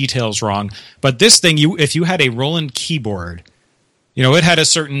get the details wrong, but this thing, if you had a Roland keyboard, it had a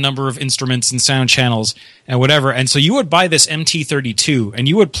certain number of instruments and sound channels and whatever. And so you would buy this MT32 and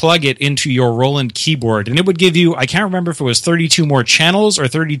you would plug it into your Roland keyboard, and it would give you, I can't remember if it was 32 more channels or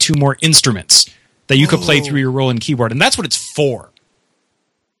 32 more instruments that you could play through your Roland keyboard. And that's what it's for.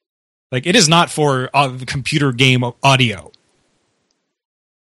 Like, it is not for computer game audio.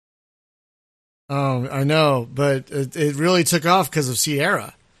 Oh, I know, but it really took off because of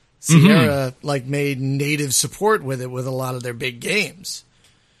Sierra. Sierra made native support with it with a lot of their big games.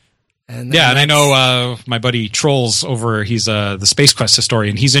 And I know my buddy Trolls he's the Space Quest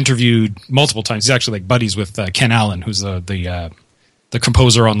historian. He's interviewed multiple times. He's actually buddies with Ken Allen, who's the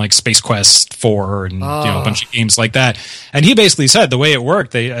composer on Space Quest 4 and a bunch of games like that. And he basically said the way it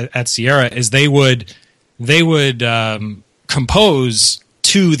worked at Sierra is they would compose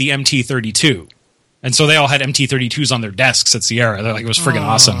to the MT32. And so they all had MT32s on their desks at Sierra. They're it was friggin'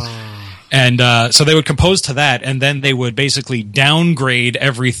 awesome. And so they would compose to that, and then they would basically downgrade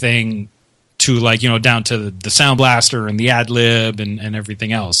everything to down to the Sound Blaster and the ad lib and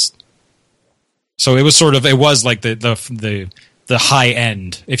everything else. So it was the high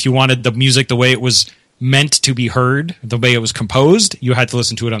end. If you wanted the music the way it was meant to be heard, the way it was composed, you had to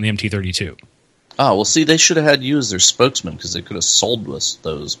listen to it on the MT32. Oh, well, see, they should have had you as their spokesman because they could have sold us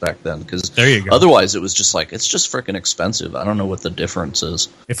those back then. Because there you go. Otherwise, it was just it's just freaking expensive. I don't know what the difference is.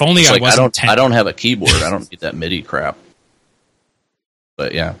 If only I wasn't I don't have a keyboard. I don't need that MIDI crap.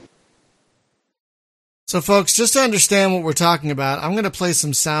 But yeah. So, folks, just to understand what we're talking about, I'm going to play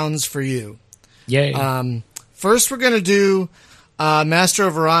some sounds for you. Yay. First, we're going to do Master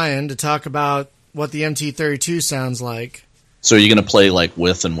of Orion to talk about what the MT32 sounds like. So are you going to play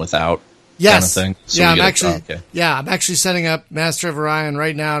with and without? Yes. Kind of thing? So I'm actually setting up Master of Orion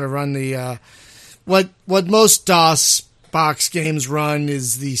right now to run the what most DOS box games run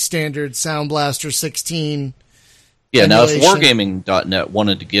is the standard Sound Blaster 16. Yeah, now if Wargaming.net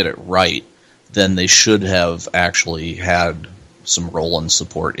wanted to get it right, then they should have actually had some Roland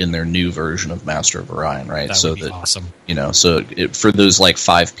support in their new version of Master of Orion, right? That would be awesome. So for those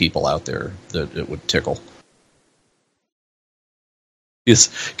 5 people out there, that it would tickle.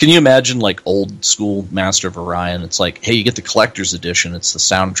 Can you imagine old school Master of Orion? It's hey, you get the collector's edition. It's the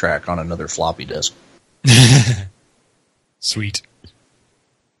soundtrack on another floppy disk. Sweet.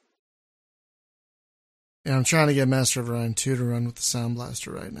 Yeah, I'm trying to get Master of Orion 2 to run with the Sound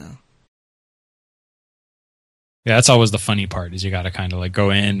Blaster right now. Yeah, that's always the funny part, is you got to kind of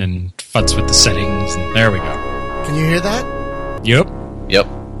go in and futz with the settings, and there we go. Can you hear that? Yep.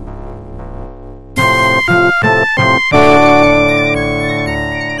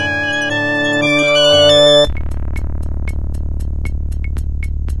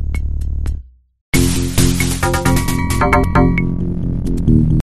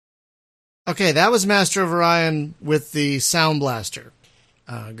 Okay, that was Master of Orion with the Sound Blaster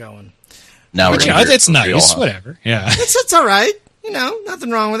going. Now it's nice, whatever. Yeah, it's all right.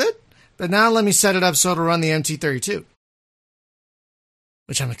 Nothing wrong with it. But now let me set it up so it'll run the MT32,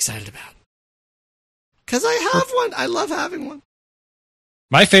 which I'm excited about because I have one. I love having one.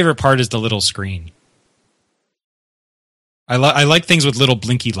 My favorite part is the little screen. I like things with little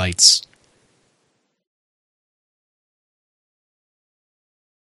blinky lights.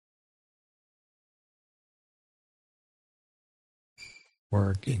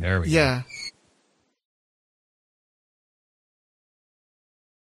 Working. There we go. Yeah.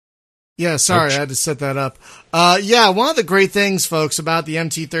 Yeah, sorry, I had to set that up. One of the great things, folks, about the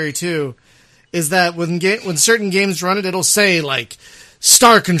MT32 is that when certain games run it, it'll say,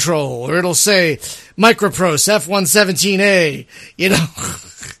 Star Control, or it'll say Microprose F117A,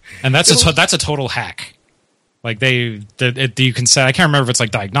 And that's a total hack. You can say, I can't remember if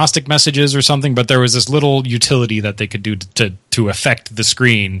it's diagnostic messages or something, but there was this little utility that they could do to affect the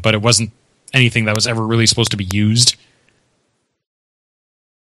screen, but it wasn't anything that was ever really supposed to be used.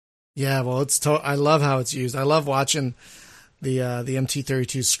 Yeah, well, I love how it's used. I love watching the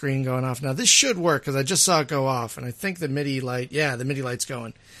MT32 screen going off. Now, this should work because I just saw it go off, and I think the MIDI light's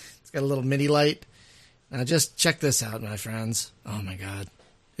going. It's got a little MIDI light. Now, just check this out, my friends. Oh, my God.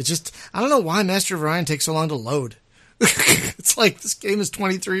 It's just, I don't know why Master of Orion takes so long to load. It's this game is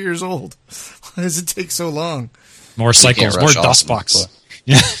 23 years old. Why does it take so long? More cycles, more DOSBox.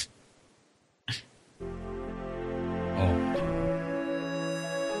 Yeah.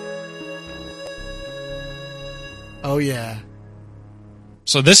 Oh, yeah.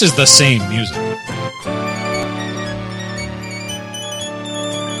 So this is the same music.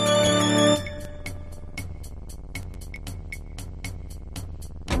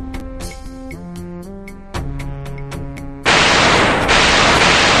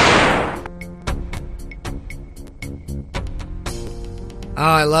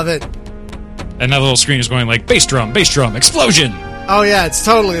 I love it. And that little screen is going like bass drum, explosion. Oh yeah, it's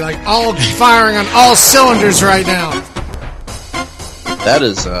totally like all firing on all cylinders right now. That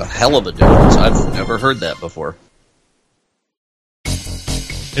is a hell of a difference. I've never heard that before.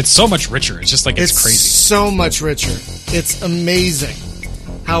 It's so much richer. It's just like it's crazy. So much richer. It's amazing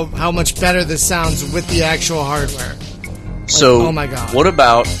how much better this sounds with the actual hardware. So, oh my god. What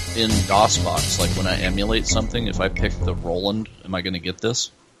about in DOSBox? Like when I emulate something, if I pick the Roland, am I going to get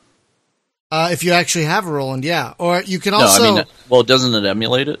this? If you actually have a Roland, yeah. Or you can also... No, I mean, well, doesn't it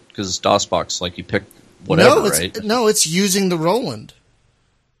emulate it? Because it's DOSBox, like you pick whatever, right? No, it's using the Roland.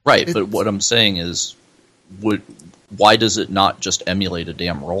 Right, but what I'm saying is, why does it not just emulate a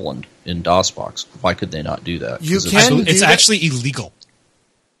damn Roland in DOSBox? Why could they not do that? It's actually illegal.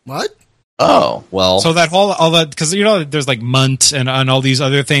 What? Oh, well. So that all that, because there's like Munt and all these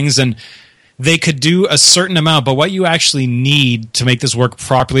other things, and they could do a certain amount, but what you actually need to make this work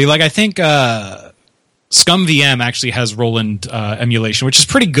properly, like I think ScumVM actually has Roland emulation, which is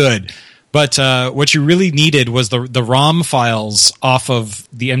pretty good. But what you really needed was the ROM files off of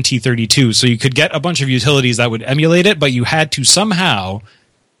the MT32. So you could get a bunch of utilities that would emulate it, but you had to somehow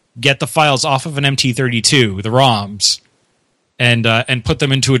get the files off of an MT32, the ROMs, and put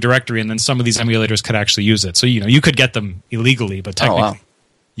them into a directory, and then some of these emulators could actually use it. So you could get them illegally, but technically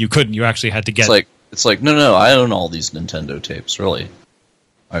you couldn't. You actually had to get It's like no, I own all these Nintendo tapes, really.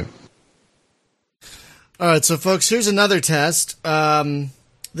 All right, so folks, here's another test.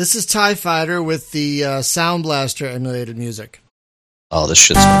 This is TIE Fighter with the Sound Blaster emulated music. Oh, this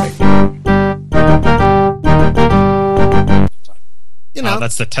shit's gonna make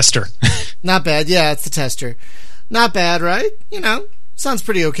that's the tester. Not bad. Yeah, it's the tester. Not bad, right? Sounds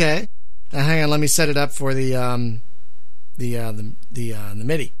pretty okay. Now, hang on, let me set it up for the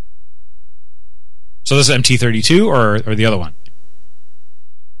MIDI. So this is MT32 or the other one?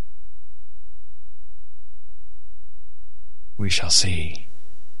 We shall see.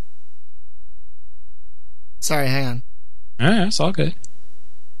 Sorry, hang on. Yeah, it's all good.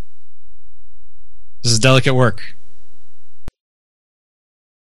 This is delicate work.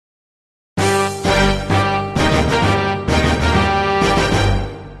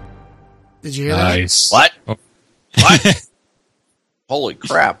 Did you hear that? What? Oh. What? Holy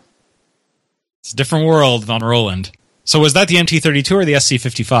crap. It's a different world on Roland. So was that the MT32 or the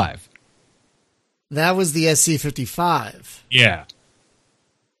SC55? That was the SC55. Yeah.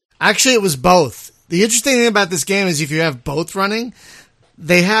 Actually, it was both. The interesting thing about this game is if you have both running,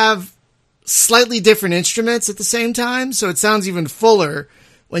 they have slightly different instruments at the same time, so it sounds even fuller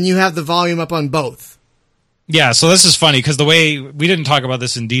when you have the volume up on both. Yeah, so this is funny because the way, we didn't talk about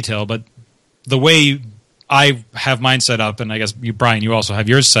this in detail, but the way I have mine set up, and I guess you, Brian, you also have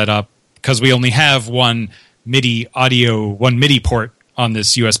yours set up, because we only have one MIDI port on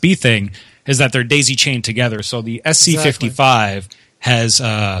this USB thing, is that they're daisy chained together. So the SC55 has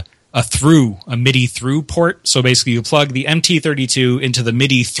a MIDI through port. So basically you plug the MT32 into the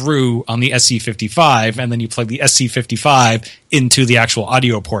MIDI through on the SC55, and then you plug the SC55 into the actual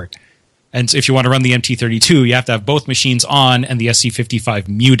audio port. And if you want to run the MT32, you have to have both machines on and the SC55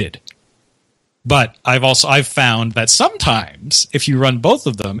 muted. But I've found that sometimes if you run both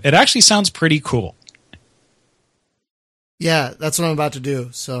of them, it actually sounds pretty cool. Yeah, that's what I'm about to do.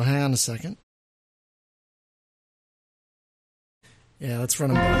 So hang on a second. Yeah, let's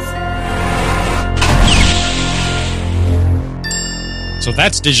run them both. So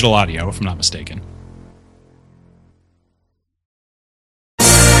that's digital audio, if I'm not mistaken.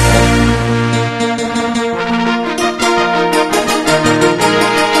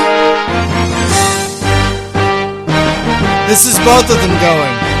 This is both of them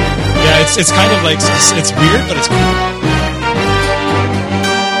going. Yeah, it's kind of like, it's weird, but it's cool.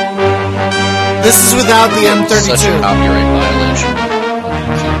 This is without the M32. Such a copyright violation.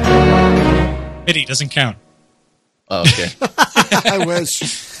 MIDI doesn't count. Oh, okay. I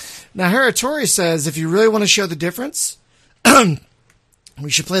wish. Now, Haratori says, if you really want to show the difference, we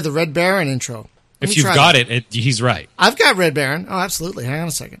should play the Red Baron intro. If you've got it, he's right. I've got Red Baron. Oh, absolutely. Hang on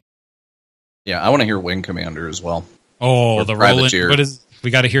a second. Yeah, I want to hear Wing Commander as well. Oh, or the Roland. What is? We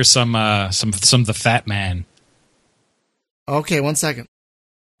got to hear some of the Fat Man. Okay, 1 second.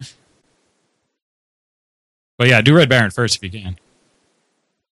 But yeah, do Red Baron first if you can.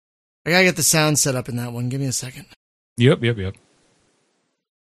 I gotta get the sound set up in that one. Give me a second. Yep.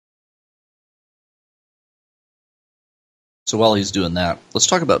 So while he's doing that, let's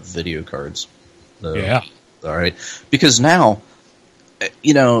talk about video cards. Yeah. All right. Because now,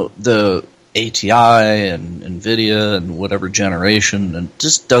 ATI and NVIDIA and whatever generation, and it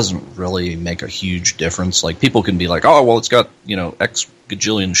just doesn't really make a huge difference. Like, people can be like, oh, well, it's got, X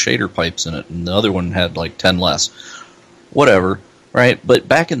gajillion shader pipes in it, and the other one had like 10 less. Whatever, right? But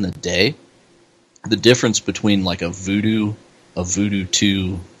back in the day, the difference between like a Voodoo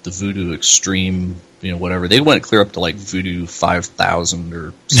 2, the Voodoo Extreme, whatever, they went clear up to like Voodoo 5000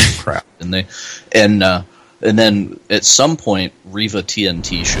 or some crap, and then at some point Riva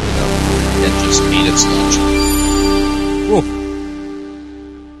TNT showed up and just ate its lunch. Whoa.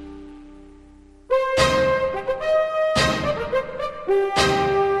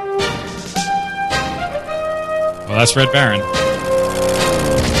 Well, that's Red Baron.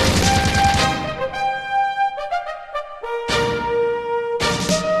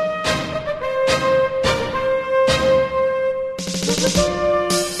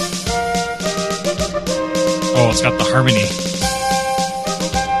 Oh, it's got the harmony.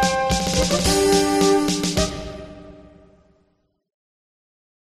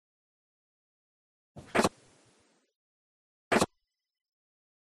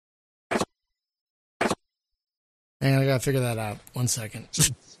 Hang on, I gotta figure that out. 1 second.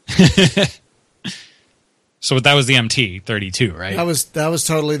 So that was the MT-32, right? That was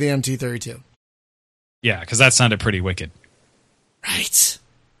totally the MT-32. Yeah, because that sounded pretty wicked. Right.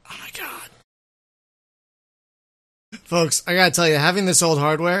 Oh my god. Folks, I gotta tell you, having this old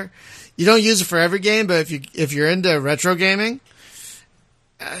hardware, you don't use it for every game, but if you're into retro gaming,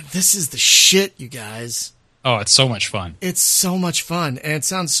 this is the shit, you guys. Oh, it's so much fun. It's so much fun, and it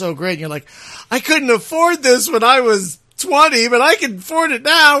sounds so great. And you're like, I couldn't afford this when I was 20, but I can afford it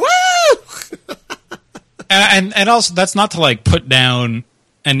now. Woo! and also, that's not to like put down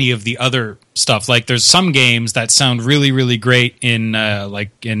any of the other stuff. Like, there's some games that sound really, really great in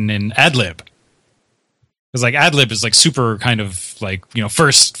AdLib. Because like AdLib is like super kind of like,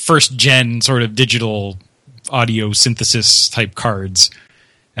 first gen sort of digital audio synthesis type cards.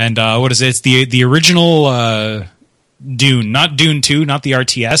 And what is it? It's the original Dune, not Dune 2, not the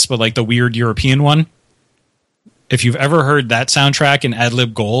RTS, but like the weird European one. If you've ever heard that soundtrack in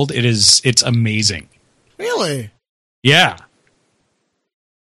AdLib Gold, it's amazing. Really? Yeah.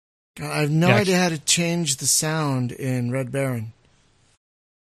 God, I have no idea how to change the sound in Red Baron.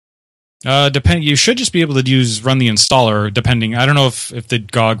 You should just be able to run the installer. Depending, I don't know if the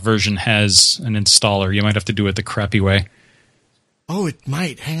GOG version has an installer. You might have to do it the crappy way. Oh, it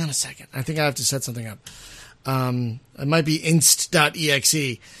might. Hang on a second. I think I have to set something up. It might be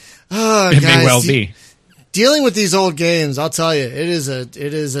inst.exe. Oh, it guys, may well be. Dealing with these old games, I'll tell you, it is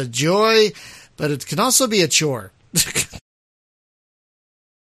a joy, but it can also be a chore.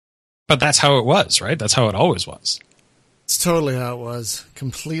 But that's how it was, right? That's how it always was. It's totally how it was.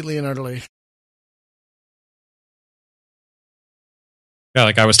 Completely and utterly. Yeah,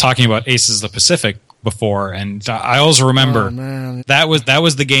 like I was talking about Aces of the Pacific before, and I also remember that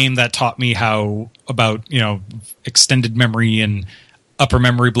was the game that taught me about extended memory and upper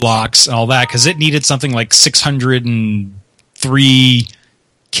memory blocks and all that, because it needed something like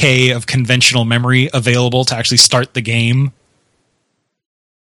 603K of conventional memory available to actually start the game.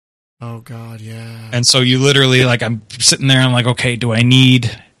 Oh god, yeah. And so you literally, like, I'm sitting there and I'm like, okay, do I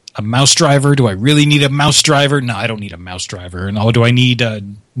need a mouse driver? Do I really need a mouse driver? No, I don't need a mouse driver. And do I need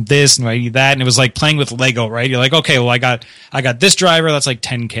this? And do I need that? And it was like playing with Lego, right? You're like, okay, well, I got this driver that's like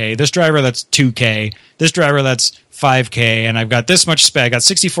 10K, this driver that's 2K, this driver that's 5K, and I've got this much space. I got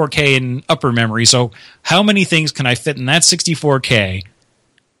 64K in upper memory. So how many things can I fit in that 64K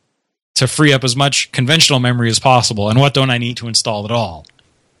to free up as much conventional memory as possible? And what don't I need to install at all?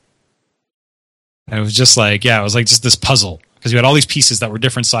 And it was just like, it was like just this puzzle. Because you had all these pieces that were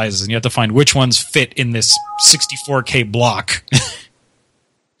different sizes, and you had to find which ones fit in this 64K block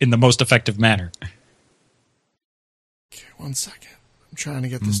in the most effective manner. Okay, 1 second. I'm trying to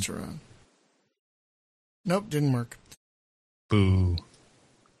get this to run. Nope, didn't work. Boo.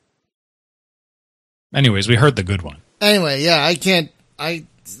 Anyways, we heard the good one. Anyway, yeah,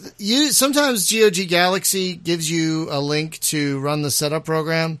 sometimes GOG Galaxy gives you a link to run the setup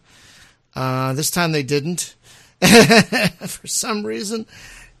program. This time they didn't. For some reason,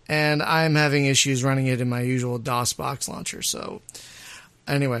 and I'm having issues running it in my usual DOS box launcher. So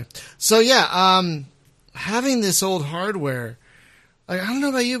anyway, having this old hardware, like, I don't know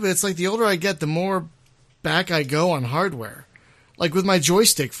about you, but it's like the older I get, the more back I go on hardware. Like with my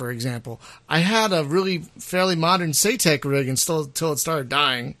joystick, for example, I had a really fairly modern Satec rig until it started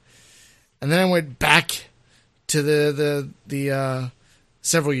dying, and then I went back to the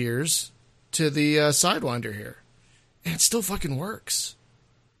several years to the Sidewinder here. And it still fucking works.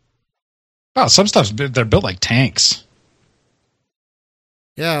 Oh, some stuff's they're built like tanks.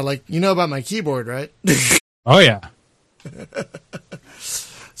 Yeah, like, you know about my keyboard, right? Oh, yeah.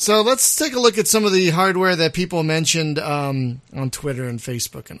 So let's take a look at some of the hardware that people mentioned on Twitter and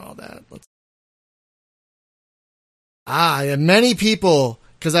Facebook and all that. Yeah, many people,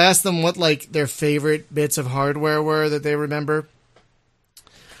 because I asked them what like their favorite bits of hardware were that they remember.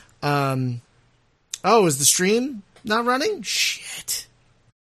 Is the stream not running? Shit.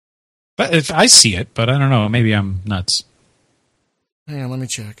 But if I see it, but I don't know. Maybe I'm nuts. Hang on, let me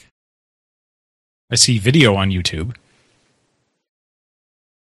check. I see video on YouTube.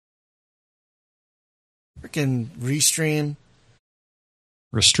 Freaking restream.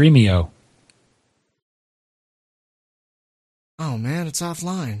 Restreamio. Oh man, it's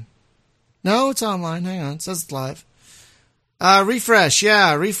offline. No, it's online. Hang on, it says it's live. Refresh,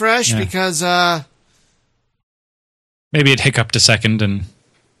 refresh because maybe it hiccuped a second and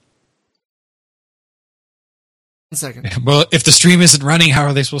 1 second. Well, if the stream isn't running, how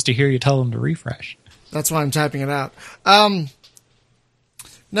are they supposed to hear you tell them to refresh? That's why I'm typing it out.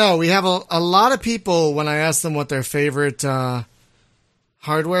 No, we have a lot of people, when I asked them what their favorite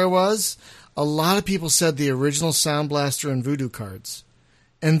hardware was, a lot of people said the original Sound Blaster and Voodoo cards.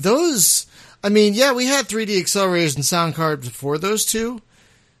 And those, I mean, yeah, we had 3D accelerators and sound cards before those two,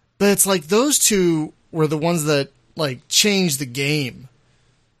 but it's like those two were the ones that, like, changed the game.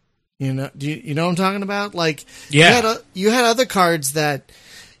 You know, you know what I'm talking about? Like, yeah. You had other cards that,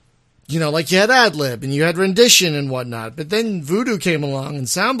 you know, like you had Adlib and you had Rendition and whatnot, but then Voodoo came along and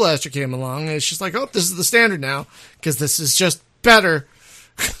Sound Blaster came along, and it's just like, oh, this is the standard now because this is just better.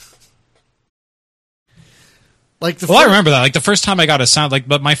 I remember that. Like the first time I got a sound,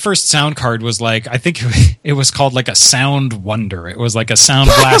 but my first sound card was like, I think it was called like a Sound Wonder. It was like a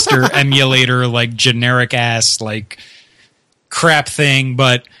Sound Blaster emulator, like generic ass, like crap thing.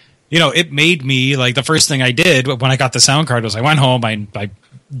 But, you know, it made me, like, the first thing I did when I got the sound card was I went home, I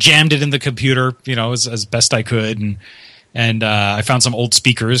jammed it in the computer, you know, as best I could. And I found some old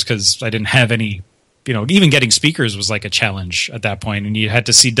speakers because I didn't have any, you know, even getting speakers was like a challenge at that point. And you had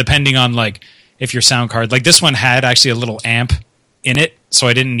to see, depending on like, if your sound card, like this one had actually a little amp in it, so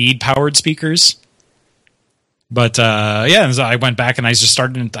I didn't need powered speakers. But so I went back and I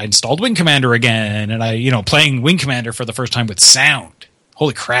installed Wing Commander again, and playing Wing Commander for the first time with sound.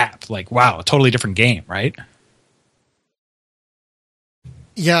 Holy crap! Like, wow, a totally different game, right?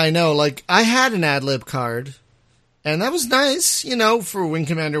 Yeah, I know. Like, I had an Adlib card, and that was nice, you know, for Wing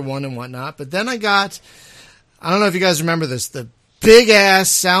Commander 1 and whatnot. But then I don't know if you guys remember this, the big ass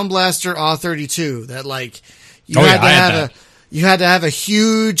Sound Blaster AW32 that, like, you had to have a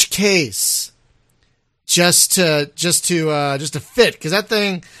huge case just to fit, because that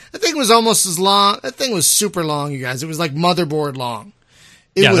thing was almost as long. That thing was super long, you guys. It was like motherboard long.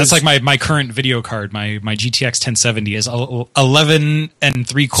 That's like my current video card. My GTX 1070 is 11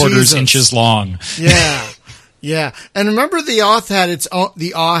 3/4 inches long. Yeah. Yeah. And remember the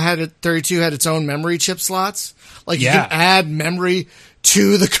AW32 had its own memory chip slots? Like, you can add memory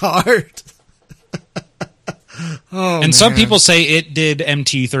to the card. Some people say it did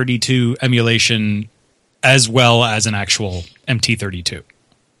MT32 emulation as well as an actual MT32.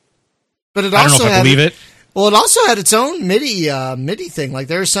 But I don't know if I believe it. Well, it also had its own MIDI thing. Like,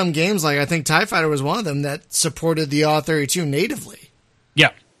 there are some games, like I think TIE Fighter was one of them, that supported the AW32 natively. Yeah.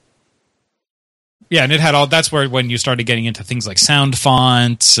 Yeah, and it had that's where when you started getting into things like sound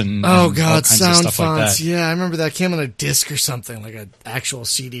fonts and sound of stuff fonts. Like that. Yeah, I remember that came on a disc or something, like an actual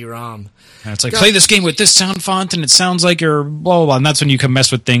CD-ROM. And it's like, play this game with this sound font, and it sounds like you're blah, blah, blah. And that's when you can mess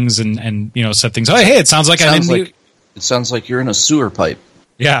with things and set things. Oh, hey, it sounds like it sounds like you're in a sewer pipe.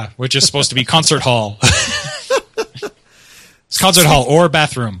 Yeah, which is supposed to be concert hall. It's concert hall or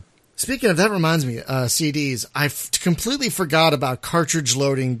bathroom. Speaking of, that reminds me, CDs. I completely forgot about cartridge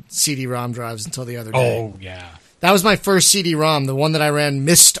loading CD-ROM drives until the other day. Oh, yeah. That was my first CD-ROM. The one that I ran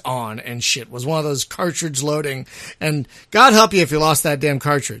Myst on and shit was one of those cartridge loading. And God help you if you lost that damn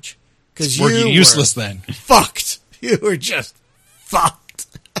cartridge. Because you were useless then. Fucked. You were just fucked.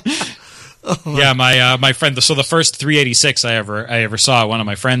 Yeah, my friend. So the first 386 I ever saw, one of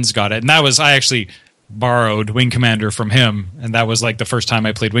my friends got it, and that was I actually borrowed Wing Commander from him, and that was like the first time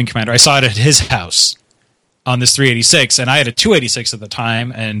I played Wing Commander. I saw it at his house on this 386, and I had a 286 at the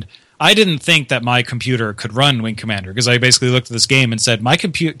time, and I didn't think that my computer could run Wing Commander because I basically looked at this game and said, my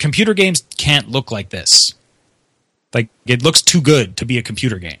computer games can't look like this. Like, it looks too good to be a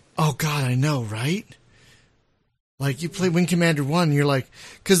computer game. Oh, God, I know, right? Like, you play Wing Commander 1, and you're like...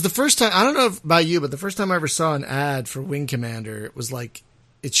 Because the first time... I don't know about you, but the first time I ever saw an ad for Wing Commander, it was like...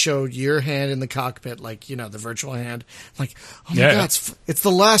 It showed your hand in the cockpit, like, you know, the virtual hand. I'm like, oh, my God, it's the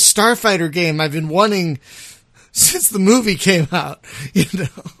last Starfighter game I've been wanting since the movie came out, you know.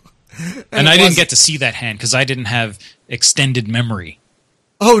 And I didn't get to see that hand because I didn't have extended memory.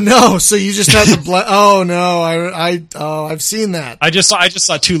 Oh no! So you just had the oh no! I've seen that. I just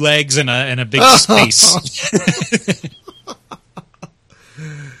saw two legs and a big space.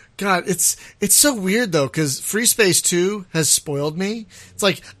 God, it's so weird though because Free Space 2 has spoiled me. It's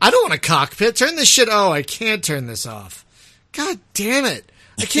like I don't want a cockpit. Turn this shit. Oh, I can't turn this off. God damn it!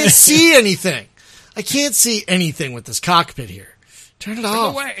 I can't see anything. I can't see anything with this cockpit here. Turn it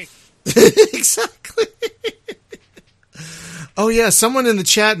off. Away. Exactly. Oh yeah, someone in the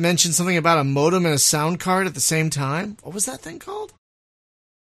chat mentioned something about a modem and a sound card at the same time. What was that thing called?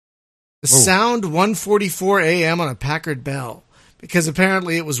 The Sound 144 AM on a Packard Bell. Because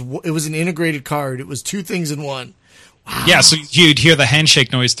apparently it was an integrated card. It was two things in one. Wow. Yeah, so you'd hear the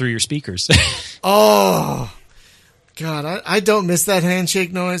handshake noise through your speakers. Oh, God, I don't miss that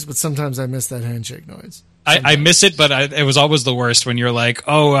handshake noise, but sometimes I miss that handshake noise. I miss it, but it was always the worst when you're like,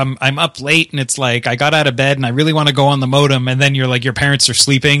 oh, I'm up late, and it's like, I got out of bed, and I really want to go on the modem, and then you're like, your parents are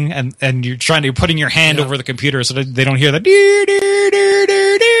sleeping, and you're putting your hand over the computer so that they don't hear the dee, dee, dee,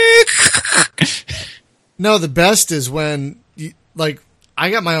 dee, dee. No, the best is when, I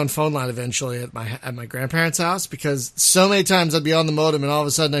got my own phone line eventually at my grandparents' house, because so many times I'd be on the modem, and all of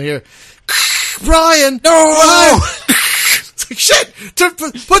a sudden I'd hear, Brian! No! Brian! It's like, shit!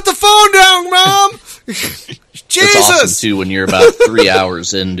 Put the phone down, Mom! Jesus! It's awesome, too, when you're about 3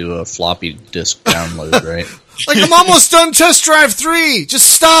 hours into a floppy disk download, right? Like, I'm almost done Test Drive 3!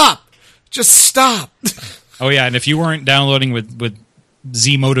 Just stop! Just stop! Oh, yeah, and if you weren't downloading with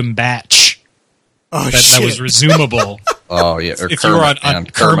Z-Modem Batch, that was resumable. Oh, yeah, or if Kermit, you were on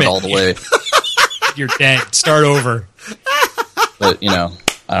Kermit all the way. You're dead. Start over. But, I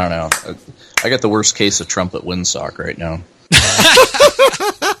don't know. I got the worst case of trumpet windsock right now.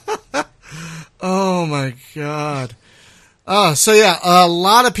 Oh my God. So yeah, a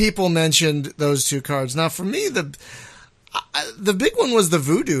lot of people mentioned those two cards. Now for me, the big one was the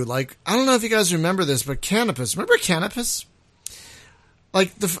Voodoo. Like, I don't know if you guys remember this, but Canopus. Remember Canopus?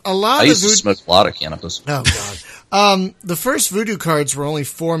 Like I used to smoke a lot of Canopus. Oh God. The first Voodoo cards were only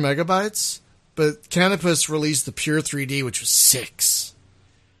 4 megabytes, but Canopus released the Pure 3D, which was 6.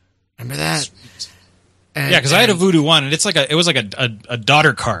 Remember that? Yeah, because I had a Voodoo 1, and it was like a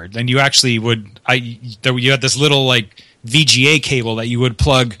daughter card. And you actually you had this little like VGA cable that you would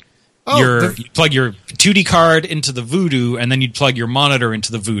plug you'd plug your 2D card into the Voodoo, and then you'd plug your monitor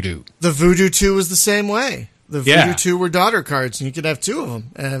into the Voodoo. The Voodoo 2 was the same way. The Voodoo 2 were daughter cards, and you could have 2 of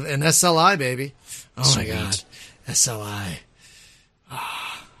them. An SLI, baby. Oh Sweet. My God. SLI.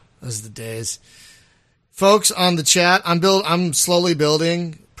 Oh, those are the days. Folks on the chat, I'm slowly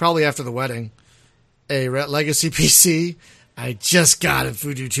building, probably after the wedding, a Legacy PC. I just got a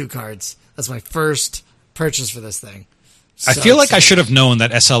Voodoo 2 cards. That's my first purchase for this thing. I feel like I should have known that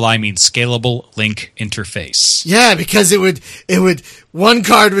SLI means Scalable Link Interface. Yeah, because it would one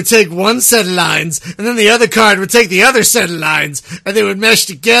card would take one set of lines, and then the other card would take the other set of lines, and they would mesh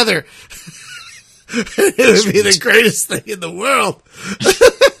together. It would be the greatest thing in the world.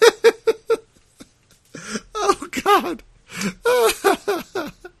 Oh, God.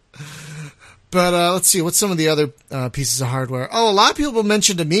 But let's see, what's some of the other pieces of hardware? Oh, a lot of people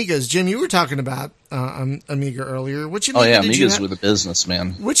mentioned Amigas. Jim, you were talking about Amiga earlier. Which Amiga did you have? Amigas were the business,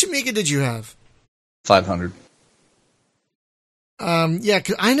 man. Which Amiga did you have? 500. Yeah,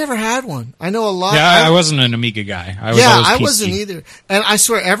 'cause I never had one. I know a lot. Yeah, I wasn't an Amiga guy. I wasn't either. And I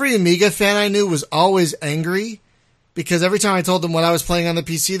swear, every Amiga fan I knew was always angry. Because every time I told them what I was playing on the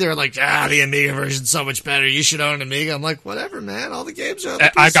PC, they were like, the Amiga version's so much better. You should own an Amiga. I'm like, whatever, man. All the games are on the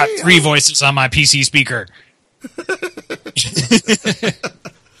PC. I got 3 voices on my PC speaker.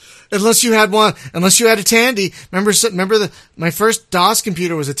 Unless you had a Tandy. Remember my first DOS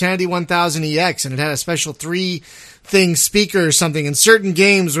computer was a Tandy 1000EX, and it had a special 3-thing speaker or something, and certain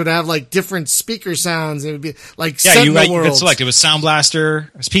games would have like different speaker sounds. It would be like you could select. It was Sound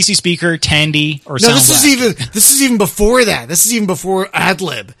Blaster, PC speaker, Tandy, or Sound Blaster. This is even before that. This is even before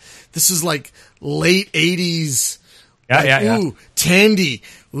AdLib. This is like late 80s. Yeah. Ooh, Tandy.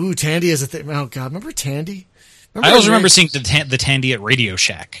 Ooh, Tandy is a thing. Oh God, remember Tandy? I always remember seeing the Tandy at Radio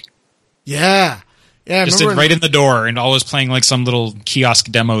Shack. Yeah. Just right in the door, and always playing like some little kiosk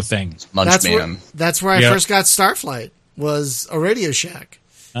demo thing. That's where I first got Starflight. Was a Radio Shack.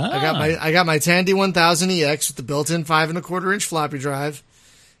 I got my Tandy 1000EX with the built-in 5.25-inch floppy drive,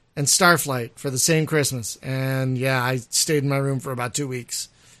 and Starflight for the same Christmas. And yeah, I stayed in my room for about 2 weeks,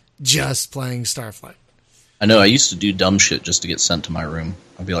 just playing Starflight. I know. I used to do dumb shit just to get sent to my room.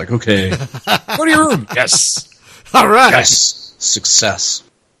 I'd be like, okay, go to your room. Yes. All right. Yes. Success.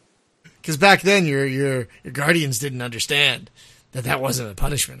 Because back then, your guardians didn't understand that wasn't a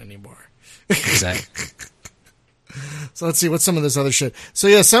punishment anymore. Exactly. So let's see, what's some of this other shit? So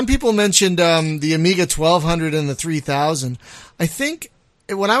yeah, some people mentioned the Amiga 1200 and the 3000. I think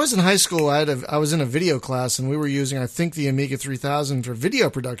when I was in high school, I was in a video class, and we were using, I think, the Amiga 3000 for video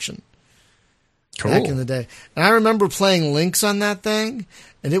production. Cool. Back in the day. And I remember playing Lynx on that thing,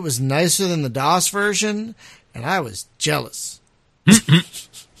 and it was nicer than the DOS version, and I was jealous.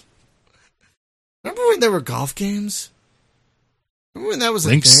 Remember when there were golf games? Remember when that was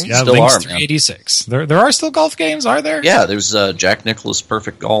Lynx, a thing? yeah, Still Lynx are, man. 386. There are still golf games, are there? Yeah, there's Jack Nicklaus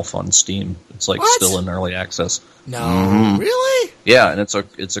Perfect Golf on Steam. It's like What? still in early access. No, really? Yeah, and it's a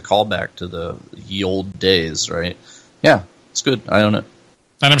callback to the ye old days, right? Yeah, it's good. I own it.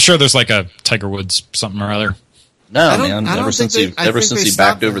 And I'm sure there's like a Tiger Woods something or other. No, I don't- man. I don't Ever think since they- I he think they backed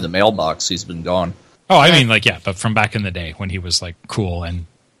stopped over that. the mailbox, he's been gone. Oh, I mean, like, yeah, but from back in the day when he was like cool and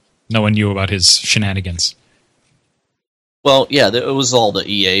no one knew about his shenanigans. Well, yeah, it was all the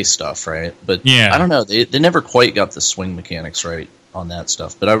EA stuff, right? But Yeah. I don't know. They never quite got the swing mechanics right on that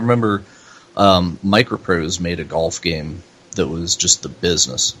stuff. But I remember Microprose made a golf game that was just the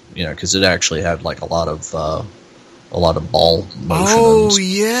business, because it actually had like a lot of ball motion. Oh,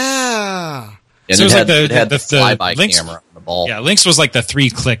 yeah. and So it was like it had the the flyby Lynx- camera on the ball. Yeah, Lynx was like the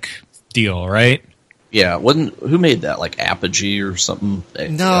 3-click deal, right? Yeah, who made that? Like Apogee or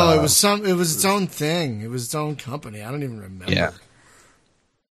something? No, it was its own thing. It was its own company. I don't even remember. Yeah.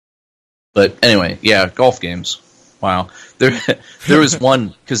 But anyway, yeah, golf games. Wow, there was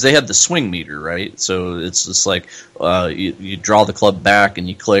one because they had the swing meter, right? So it's just like you draw the club back and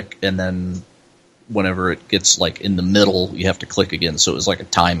you click, and then whenever it gets like in the middle, you have to click again. So it was like a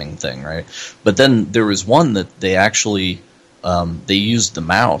timing thing, right? But then there was one that they actually they used the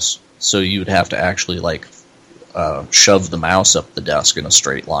mouse, so you would have to actually like shove the mouse up the desk in a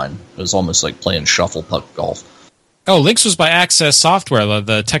straight line. It was almost like playing shuffle puck golf. Oh, Lynx was by Access Software,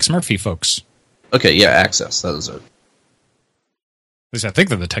 the Tex Murphy folks. Okay, yeah, Access, that was it. At least I think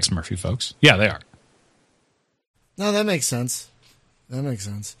they're the Tex Murphy folks. Yeah, they are. No, that makes sense.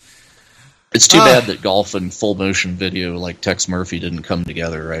 It's too bad that golf and full motion video like Tex Murphy didn't come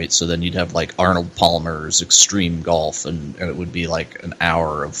together, right? So then you'd have like Arnold Palmer's Extreme Golf, and it would be like an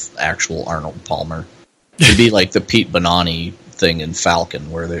hour of actual Arnold Palmer. It'd be like the Pete Bonanni thing in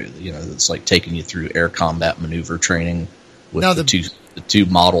Falcon, where it's like taking you through air combat maneuver training with No, the two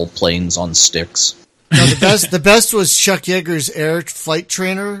model planes on sticks. No, the best was Chuck Yeager's Air Flight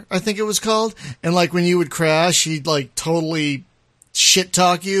Trainer, I think it was called. And like when you would crash, he'd like totally shit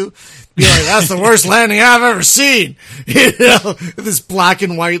talk you. Be like, that's the worst landing I've ever seen. This black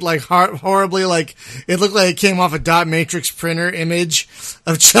and white, like horribly, like it looked like it came off a dot matrix printer image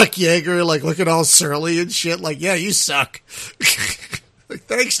of Chuck Yeager, like looking all surly and shit. Like, yeah, you suck. Like,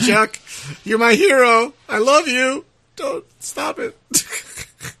 thanks, Chuck. You're my hero. I love you. Don't stop it.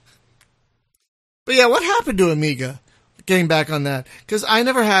 But yeah, what happened to Amiga? Getting back on that, because I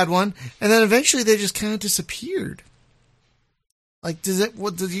never had one, and then eventually they just kind of disappeared. Like, do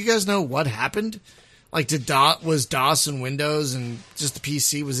you guys know what happened? Like, was DOS and Windows and just the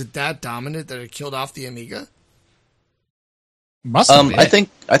PC, was it that dominant that it killed off the Amiga? Must have been.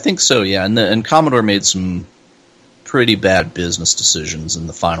 I think so, yeah. And Commodore made some pretty bad business decisions in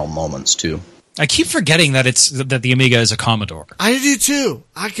the final moments too. I keep forgetting that the Amiga is a Commodore. I do too.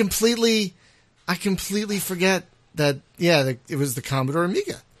 I completely forget that. Yeah, it was the Commodore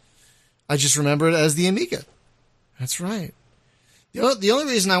Amiga. I just remember it as the Amiga. That's right. The only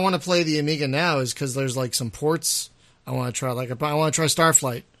reason I want to play the Amiga now is because there's like some ports I want to try. Like I want to try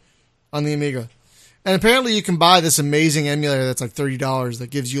Starflight on the Amiga, and apparently you can buy this amazing emulator that's like $30 that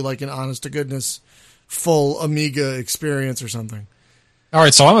gives you like an honest to goodness full Amiga experience or something. All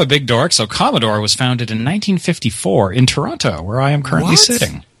right, so I'm a big dork. So Commodore was founded in 1954 in Toronto, where I am currently What?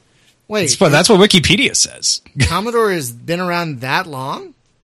 sitting. Wait, That's what Wikipedia says. Commodore has been around that long?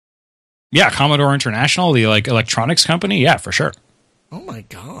 Yeah, Commodore International, the like electronics company. Yeah, for sure. Oh my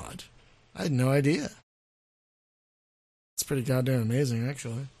god. I had no idea. It's pretty goddamn amazing,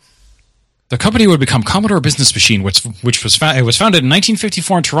 actually. The company would become Commodore Business Machine, which was founded in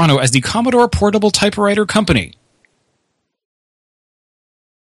 1954 in Toronto as the Commodore Portable Typewriter Company.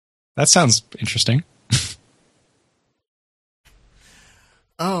 That sounds interesting.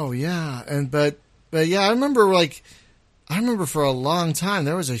 Oh yeah, but yeah, I remember for a long time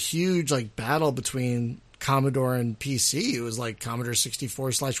there was a huge like battle between Commodore and PC. It was like Commodore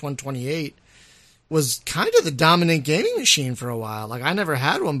 64/128 was kind of the dominant gaming machine for a while. Like I never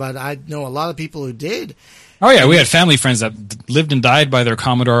had one, but I know a lot of people who did. Oh yeah, we had family friends that lived and died by their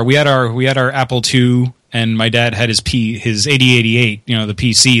Commodore. We had our Apple II and my dad had his 8088, the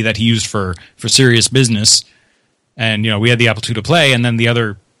PC that he used for serious business, and we had the Apple II to play, and then the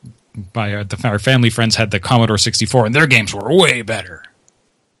other our family friends had the Commodore 64, and their games were way better.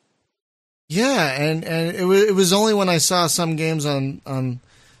 Yeah, and it was only when I saw some games on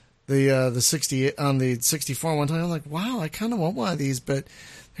the 64 one time, I'm like, wow, I kind of want one of these, but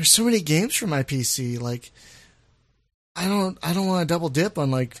there's so many games for my PC. Like, I don't want to double dip on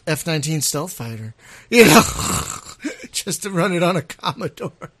like F-19 Stealth Fighter, just to run it on a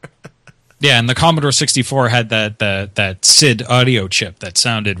Commodore. Yeah, and the Commodore 64 had that SID audio chip that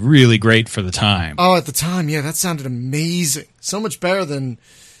sounded really great for the time. Oh, at the time, yeah, that sounded amazing. So much better than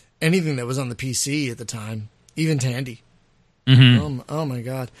anything that was on the PC at the time, even Tandy. Mm-hmm. Oh my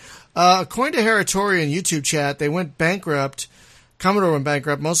God. According to Heritorian YouTube chat, they went bankrupt. Commodore went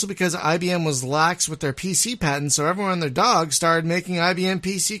bankrupt mostly because IBM was lax with their PC patents, so everyone and their dog started making IBM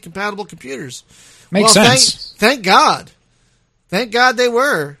PC-compatible computers. Makes sense. Thank God. Thank God they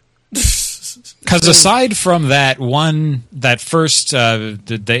were. Because aside from that first the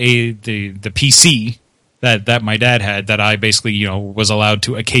PC that my dad had, that I basically was allowed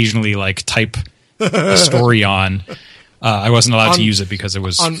to occasionally like type a story on, I wasn't allowed to use it because it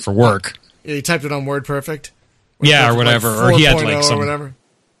was for work. Yeah, you typed it on WordPerfect. Yeah, or whatever, like or he had like some or whatever.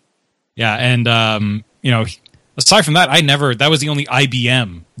 Yeah, and aside from that, that was the only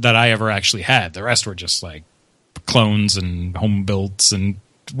IBM that I ever actually had. The rest were just like clones and home builds, and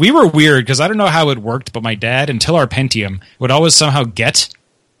we were weird because I don't know how it worked, but my dad, until our Pentium, would always somehow get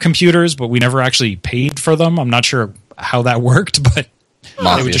computers, but we never actually paid for them. I'm not sure how that worked, but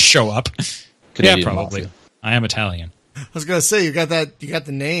they would just show up. Canadian yeah, probably. Mafia. I am Italian. I was gonna say you got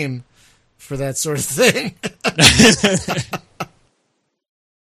the name for that sort of thing.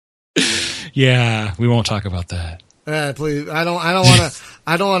 Yeah, we won't talk about that. Please, I don't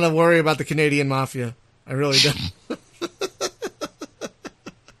want to worry about the Canadian Mafia. I really don't.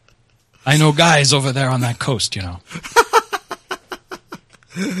 I know guys over there on that coast, They'd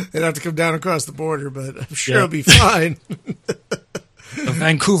have to come down across the border, but I'm sure it'll be fine. The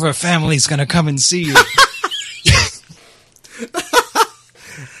Vancouver family's going to come and see you.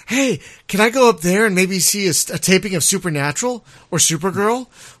 Hey, can I go up there and maybe see a taping of Supernatural or Supergirl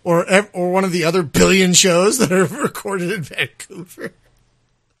or one of the other billion shows that are recorded in Vancouver?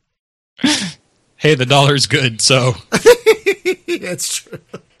 Hey, the dollar's good, so. That's true.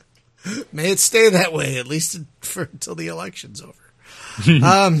 May it stay that way, at least until the election's over.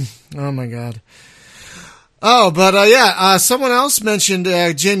 Oh, my God. Oh, but someone else mentioned,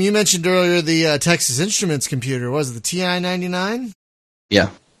 Jim, you mentioned earlier the Texas Instruments computer. Was it the TI-99? Yeah.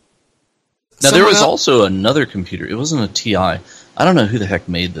 Now, there was also another computer. It wasn't a TI. I don't know who the heck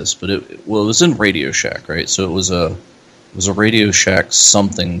made this, but it was in Radio Shack, right? So it was a Radio Shack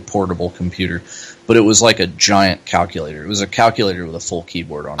something portable computer, but it was like a giant calculator. It was a calculator with a full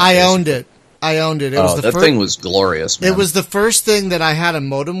keyboard on it. I owned it. That thing was glorious, man. It was the first thing that I had a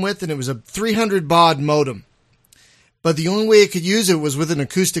modem with, and it was a 300 baud modem. But the only way I could use it was with an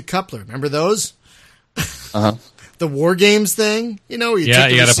acoustic coupler. Remember those? Uh-huh. The War Games thing, where you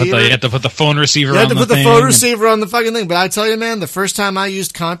take the receiver. You had to put the phone receiver on the thing. You had to put the phone receiver on the fucking thing. But I tell you, man, the first time I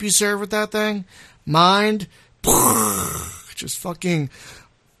used CompuServe with that thing, mind, just fucking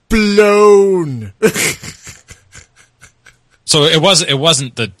blown. So it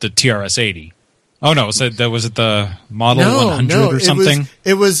wasn't the TRS-80. Oh no, was it the Model 100 or something?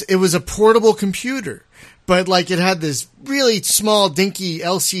 It was a portable computer, but like it had this really small dinky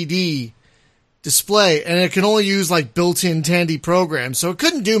LCD display, and it could only use like built-in Tandy programs, so it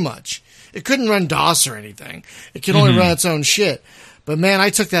couldn't do much. It couldn't run DOS or anything. It could only run its own shit. But man, I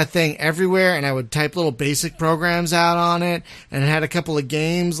took that thing everywhere, and I would type little basic programs out on it, and it had a couple of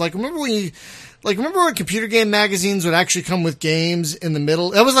games. Remember when computer game magazines would actually come with games in the middle?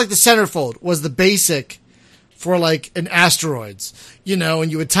 That was like the centerfold was the basic for like an Asteroids,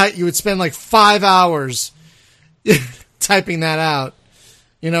 and you would spend like 5 hours typing that out.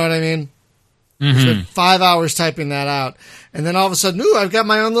 You know what I mean? Spent 5 hours typing that out. And then all of a sudden, I've got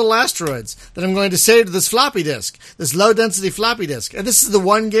my own little Asteroids that I'm going to save to this floppy disk, this low-density floppy disk. And this is the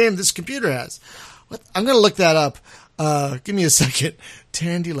one game this computer has. I'm going to look that up. Give me a second.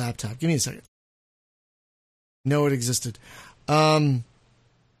 Tandy laptop. Give me a second. No, it existed. But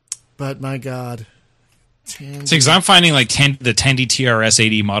my God. Tandy. See, because I'm finding like the Tandy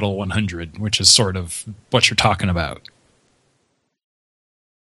TRS-80 Model 100, which is sort of what you're talking about.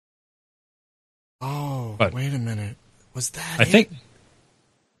 Oh, wait a minute. Was that I think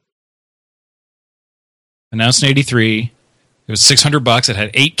announced in 83. It was $600. It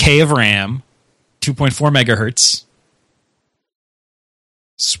had 8K of RAM, 2.4 megahertz.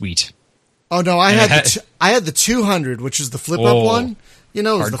 Sweet. Oh no, I had the 200, which is the flip up one. You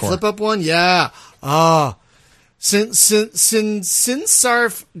know, it was the flip up one. Yeah. Since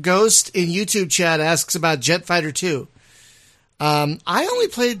Sarf Ghost in YouTube chat asks about Jet Fighter 2. I only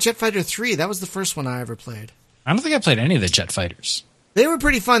played Jet Fighter 3. That was the first one I ever played. I don't think I played any of the Jet Fighters. They were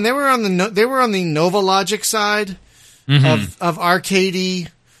pretty fun. They were on the Nova Logic side of arcadey,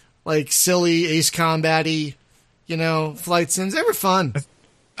 like silly Ace Combat-y, flight sims. They were fun.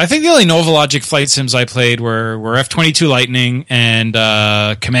 I think the only Nova Logic flight sims I played were F-22 Lightning and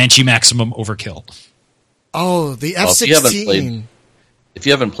Comanche Maximum Overkill. Oh, the F-16. If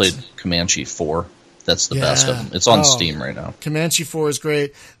you haven't played Comanche 4, that's the best of them. It's on Steam right now. Comanche 4 is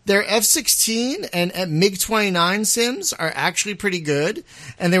great. Their F-16 and MiG-29 sims are actually pretty good,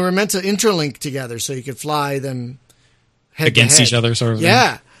 and they were meant to interlink together so you could fly them head against to head. Each other, sort of.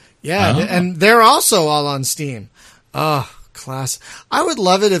 Yeah. And they're also all on Steam. Oh, class. I would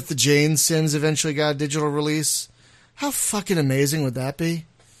love it if the Jane sims eventually got a digital release. How fucking amazing would that be?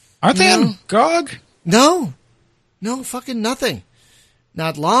 Aren't they on GOG? No, fucking nothing.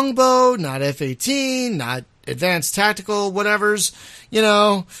 Not Longbow, not F-18, not Advanced Tactical, whatever's,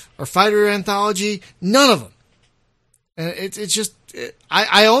 or Fighter Anthology. None of them. And it's just,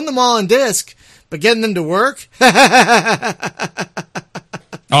 I own them all on disc, but getting them to work.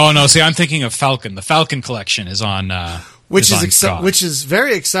 Oh no! See, I'm thinking of Falcon. The Falcon collection is on, which is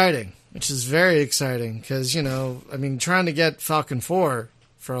very exciting. Which is very exciting because trying to get Falcon 4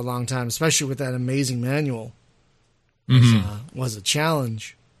 for a long time, especially with that amazing manual, was a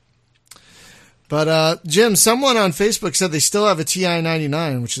challenge. But Jim, someone on Facebook said they still have a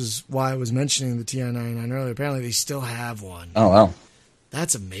TI-99, which is why I was mentioning the TI-99 earlier. Apparently, they still have one. Oh wow,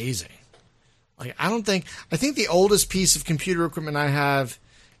 that's amazing. Like, I think the oldest piece of computer equipment I have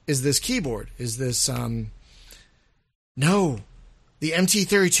is this keyboard. No, the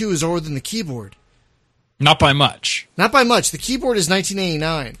MT32 is older than the keyboard. Not by much. Not by much. The keyboard is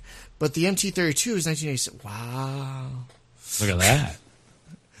 1989, but the MT32 is 1986. Wow. Look at that.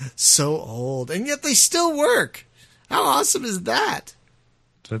 So old, and yet they still work. How awesome is that?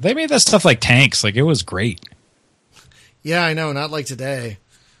 So they made that stuff like tanks. Like, it was great. Yeah, I know. Not like today,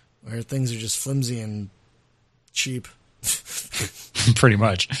 where things are just flimsy and cheap. Pretty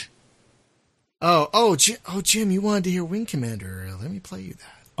much. Oh, Jim, you wanted to hear Wing Commander. Let me play you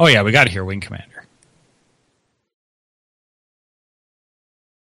that. Oh, yeah, we got to hear Wing Commander.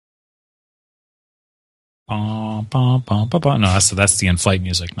 No, that's the in-flight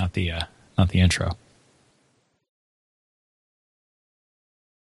music, not the intro.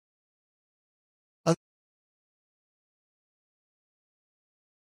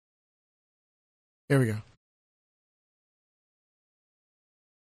 Here we go.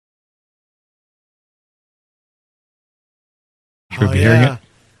 Should we be hearing it?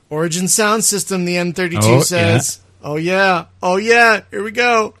 Origin Sound System, the M32 says. Yeah. Oh, yeah. Here we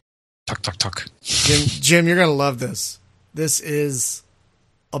go. Tuck. Jim, you're going to love this. This is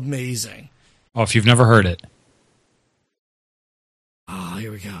amazing. Oh, if you've never heard it. Oh,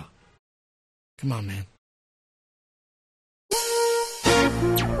 here we go. Come on, man.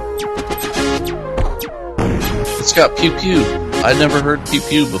 It's got pew pew. I'd never heard pew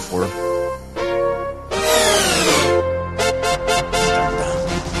pew before.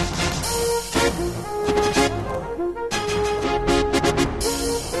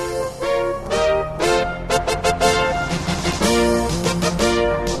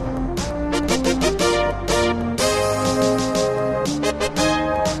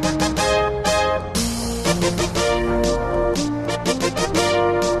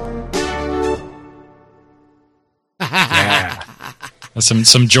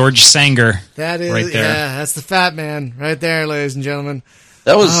 Some George Sanger. That is right there. Yeah, that's the fat man right there, ladies and gentlemen.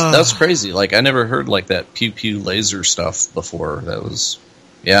 That's crazy. Like, I never heard like that pew pew laser stuff before. That was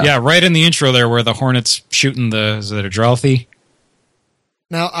Yeah, right in the intro there where the Hornets shooting is it a Drelthy?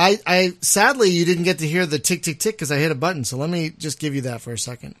 Now, I sadly you didn't get to hear the tick tick tick because I hit a button. So let me just give you that for a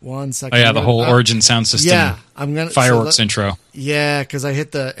second. 1 second. Oh yeah, the whole Origin Sound System. Yeah, I'm gonna fireworks intro. Yeah, because I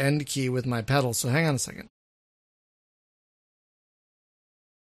hit the end key with my pedal. So hang on a second.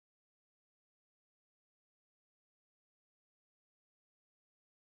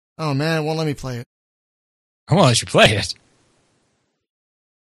 Oh man, it won't let me play it. I won't let you play it.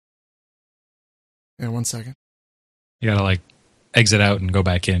 Yeah, 1 second. You gotta exit out and go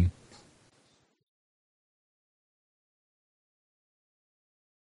back in.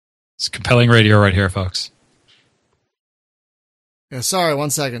 It's compelling radio right here, folks. Yeah, sorry,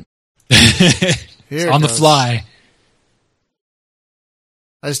 1 second. Here on the fly.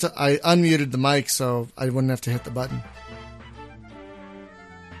 I unmuted the mic so I wouldn't have to hit the button.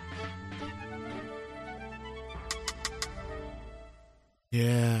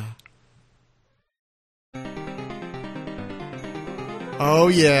 Yeah. Oh,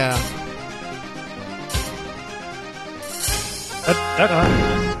 yeah.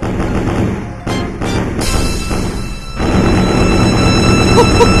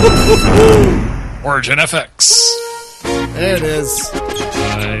 Origin FX. There it is.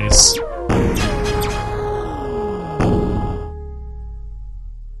 Nice.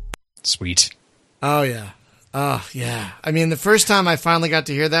 Sweet. Oh, yeah. Oh, yeah. I mean, the first time I finally got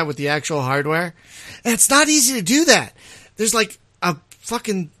to hear that with the actual hardware, and it's not easy to do that. There's like a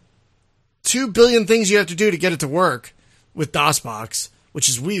fucking 2 billion things you have to do to get it to work with DOSBox, which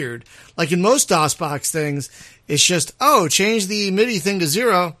is weird. Like in most DOSBox things, it's just, oh, change the MIDI thing to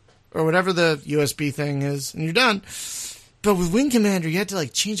 0 or whatever the USB thing is, and you're done. But with Wing Commander, you had to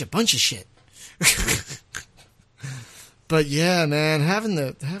like change a bunch of shit. But yeah, man, having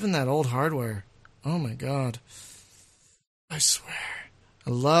that old hardware. Oh my god. I swear. I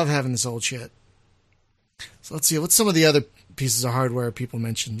love having this old shit. So let's see, what's some of the other pieces of hardware people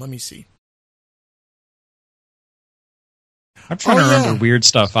mentioned? Let me see. I'm trying to remember weird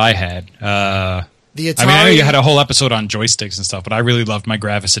stuff I had. The Atari. I mean, I know you had a whole episode on joysticks and stuff, but I really loved my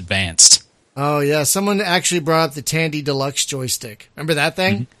Gravis Advanced. Oh, yeah. Someone actually brought up the Tandy Deluxe joystick. Remember that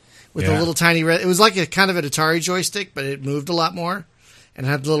thing? Mm-hmm. With the little tiny red... It was like a kind of an Atari joystick, but it moved a lot more. And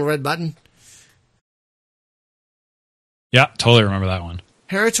had the little red button. Yeah, totally remember that one.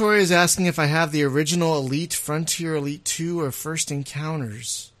 Heritori is asking if I have the original Elite, Frontier Elite 2, or First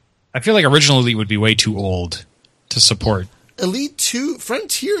Encounters. I feel like original Elite would be way too old to support. Elite 2,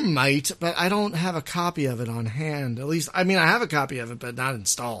 Frontier might, but I don't have a copy of it on hand. At least, I mean, I have a copy of it, but not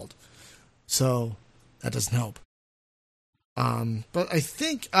installed. So, that doesn't help. But I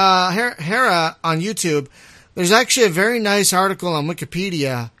think, Hera on YouTube, there's actually a very nice article on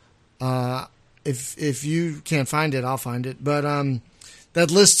Wikipedia. If you can't find it, I'll find it. But, that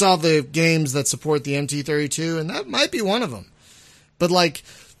lists all the games that support the MT32, and that might be one of them. But like,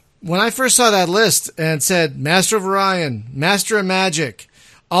 when I first saw that list and it said Master of Orion, Master of Magic,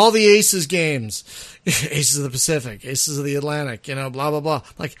 all the Aces games, Aces of the Pacific, Aces of the Atlantic, blah, blah, blah.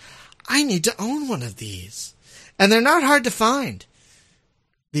 Like, I need to own one of these. And they're not hard to find.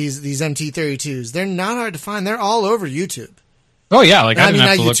 These MT32s. They're not hard to find. They're all over YouTube. Oh, yeah. Like, I mean,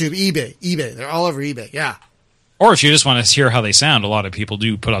 not YouTube, eBay. They're all over eBay, yeah. Or if you just want to hear how they sound, a lot of people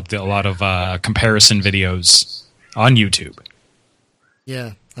do put up a lot of comparison videos on YouTube.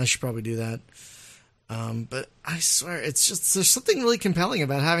 Yeah, I should probably do that. But I swear, it's just, there's something really compelling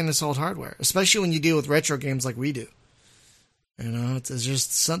about having this old hardware, especially when you deal with retro games like we do. It's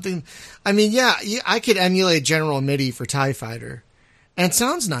just something. I mean, yeah, I could emulate General MIDI for TIE Fighter, and it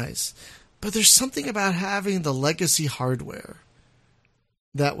sounds nice, but there's something about having the legacy hardware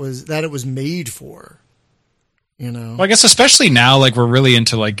that it was made for. Well, I guess especially now, like we're really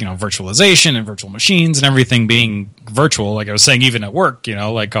into virtualization and virtual machines and everything being virtual. Like I was saying, even at work,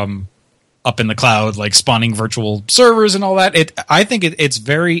 like up in the cloud, like spawning virtual servers and all that. I think it's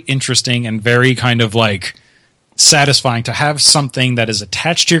very interesting and very kind of like satisfying to have something that is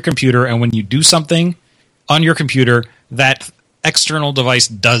attached to your computer, and when you do something on your computer, that external device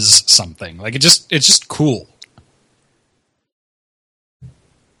does something. Like it's just cool.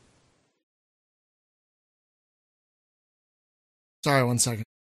 Sorry, 1 second.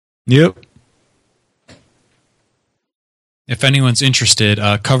 Yep. If anyone's interested,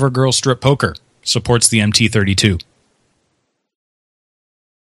 CoverGirl Strip Poker supports the MT32.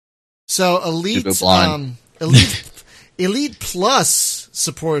 So Elite Plus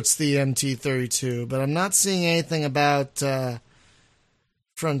supports the MT32, but I'm not seeing anything about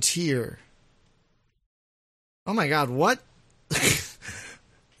Frontier. Oh my god, what?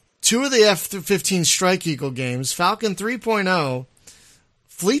 2 of the F-15 Strike Eagle games, Falcon 3.0,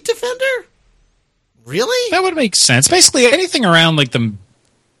 Fleet Defender? Really? That would make sense. Basically, anything around like the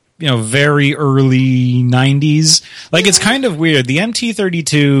very early 90s. Like, it's kind of weird. The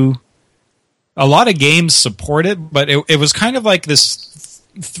MT32, a lot of games support it, but it was kind of like this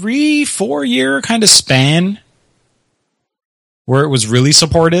 3-4 year kind of span where it was really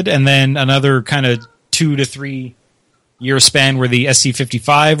supported, and then another kind of 2 to 3 year span where the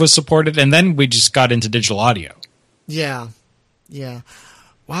SC55 was supported, and then we just got into digital audio. Yeah.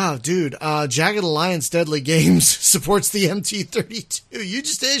 Wow, dude. Jagged Alliance Deadly Games supports the MT32. You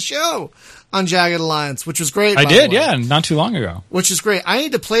just did a show on Jagged Alliance, which was great. I did, yeah, not too long ago. Which is great. I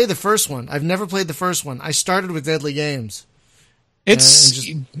need to play the first one. I've never played the first one. I started with Deadly Games.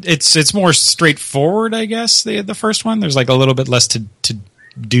 It's more straightforward, I guess. The first one, there's like a little bit less to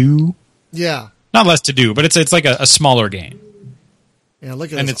do. Yeah, not less to do, but it's like a smaller game. Yeah,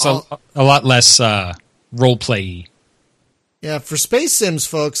 look at and this. It's a lot less role play. Yeah, for Space Sims,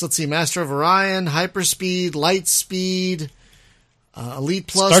 folks, let's see. Master of Orion, Hyperspeed, Lightspeed, Elite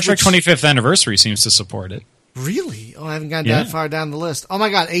Plus. Star Trek 25th Anniversary seems to support it. Really? Oh, I haven't gotten that far down the list. Oh, my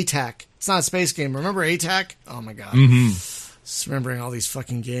God, ATAC. It's not a space game. Remember ATAC? Oh, my God. Mm-hmm. Just remembering all these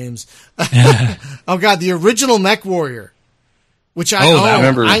fucking games. Oh, God, the original Mech Warrior, which I own. I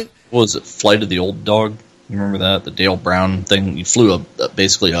remember, what was it, Flight of the Old Dog? You remember that? The Dale Brown thing? You flew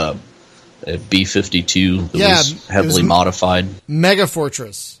basically a B-52 that was heavily modified. Mega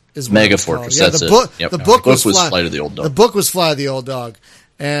Fortress is what Mega Fortress, that's it. The book was Flight of the Old Dog. The book was Flight of the Old Dog.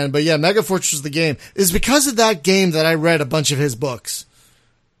 But yeah, Mega Fortress was the game. It's because of that game that I read a bunch of his books,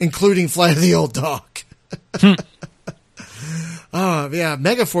 including Flight of the Old Dog. Oh, yeah,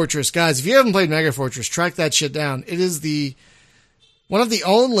 Mega Fortress. Guys, if you haven't played Mega Fortress, track that shit down. It is one of the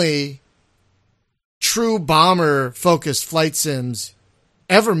only true bomber-focused flight sims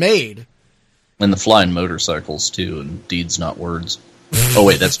ever made. And the flying motorcycles, too, and deeds, not words. Oh,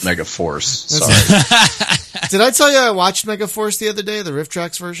 wait, that's Mega Force. Sorry. Did I tell you I watched Mega Force the other day, the Rift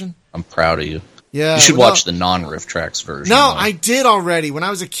Tracks version? I'm proud of you. Yeah, you should watch the non-Rift Tracks version. No, I did already when I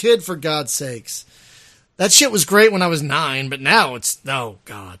was a kid, for God's sakes. That shit was great when I was 9, but now it's... Oh,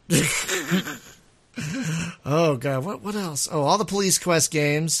 God. Oh, God. What else? Oh, all the Police Quest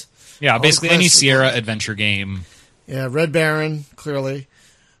games. Yeah, basically any Sierra adventure game. Yeah, Red Baron, clearly.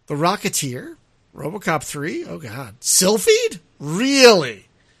 The Rocketeer. RoboCop 3. Oh, God. Sylphied? Really?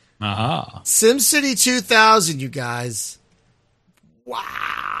 Uh-huh. SimCity 2000, you guys.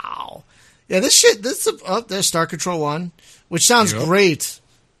 Wow. Yeah, there's Star Control 1, which sounds great.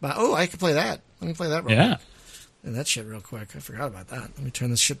 But, I can play that. Let me play that real quick. And that shit real quick. I forgot about that. Let me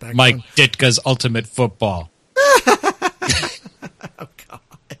turn this shit back Mike on. Ditka's Ultimate Football. Oh, God.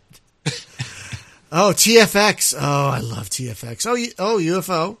 Oh, TFX. Oh, I love TFX. Oh,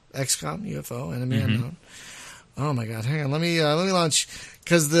 UFO. XCOM, UFO, Enemy Unknown. Oh, my God. Hang on. Let me launch.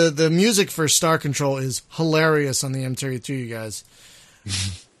 Because the music for Star Control is hilarious on the M32, you guys.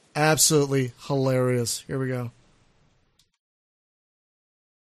 Absolutely hilarious. Here we go.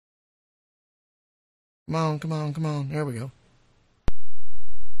 Come on. There we go.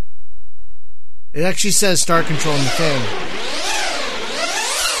 It actually says Star Control in the thing.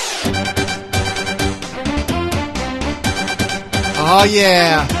 Oh,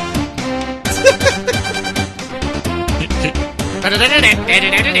 yeah.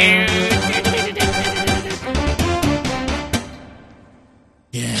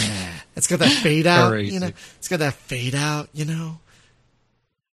 Yeah. It's got that fade out, you know. It's got that fade out, you know.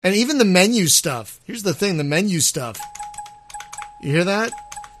 And even the menu stuff. Here's the thing, the menu stuff. You hear that?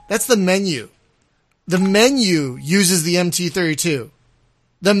 That's the menu. The menu uses the MT32.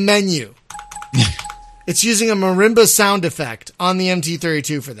 The menu. It's using a marimba sound effect on the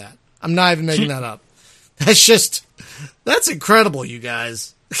MT32 for that. I'm not even making that up. That's incredible, you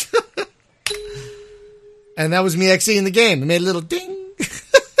guys. And that was me exiting the game. It made a little ding.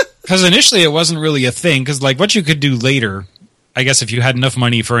 Because initially it wasn't really a thing, because like what you could do later, I guess if you had enough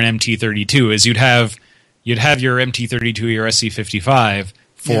money for an MT32, is you'd have your MT32 or your SC55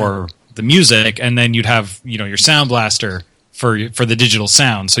 for the music, and then you'd have your Sound Blaster for the digital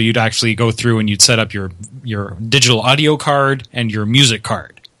sound. So you'd actually go through and you'd set up your digital audio card and your music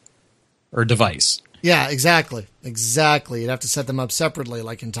card or device. Yeah, exactly. You'd have to set them up separately,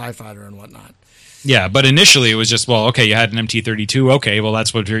 like in TIE Fighter and whatnot. Yeah, but initially it was just, well, okay, you had an MT32, okay, well,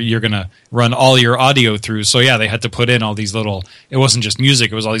 that's what you're going to run all your audio through. So, yeah, they had to put in all these little, it wasn't just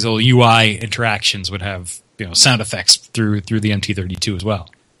music, it was all these little UI interactions would have, sound effects through the MT32 as well.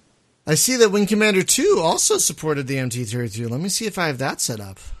 I see that Wing Commander 2 also supported the MT32. Let me see if I have that set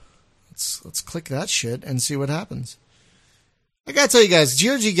up. Let's click that shit and see what happens. I gotta tell you guys,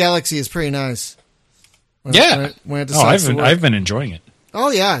 GOG Galaxy is pretty nice. I've been enjoying it.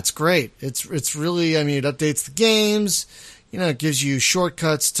 Oh yeah, it's great. It's really, it updates the games. It gives you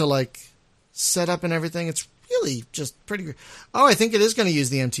shortcuts to like set up and everything. It's really just pretty great. Oh, I think it is going to use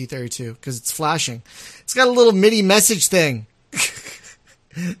the MT32 because it's flashing. It's got a little MIDI message thing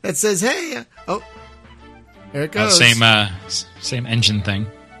that says, "Hey, oh, there it goes." Same engine thing.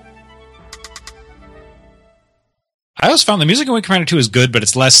 I always found the music in Wing Commander 2 is good, but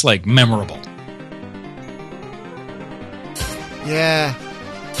it's less like memorable. Yeah.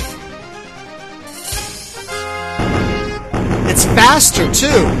 It's faster, too.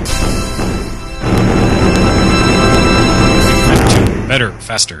 Better,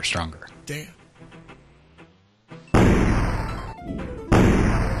 faster, stronger. Damn.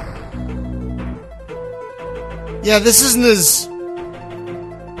 Yeah, this isn't as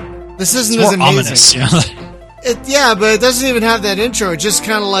amazing. Ominous, yeah. Yeah, but it doesn't even have that intro. It's just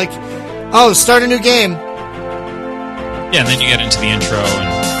kind of like, oh, start a new game. Yeah, and then you get into the intro,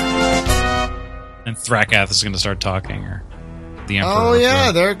 and Thrakath is going to start talking, or the Emperor. Oh,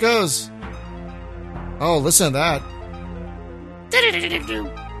 yeah, there it goes. Oh, listen to that.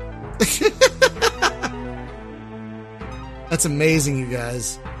 That's amazing, you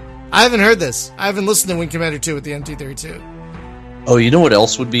guys. I haven't heard this. I haven't listened to Wing Commander 2 with the MT-32. Oh, you know what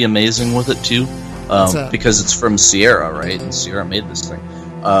else would be amazing with it, too? Because it's from Sierra, right? And Sierra made this thing.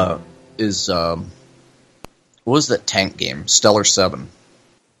 What was that tank game? Stellar 7.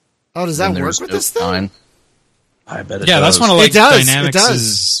 Oh, does that work with this thing? 9. I bet it does. Yeah, that's one of like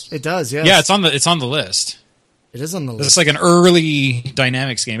Dynamics. It does. Yes. Yeah, it's on the list. It is on the list. It's like an early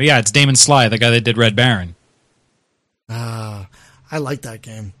Dynamics game. But yeah, it's Damon Sly, the guy that did Red Baron. I like that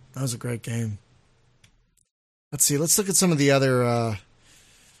game. That was a great game. Let's see. Let's look at some of the other. I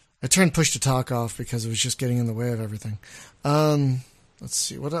turned push to talk off because it was just getting in the way of everything. Let's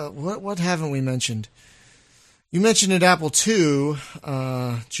see. What haven't we mentioned? You mentioned at Apple II,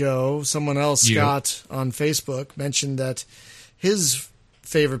 Joe. Someone else, Scott, on Facebook, mentioned that his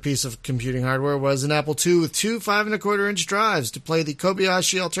favorite piece of computing hardware was an Apple II with two 5.25-inch drives to play the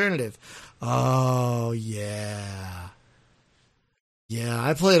Kobayashi alternative. Oh, yeah. Yeah,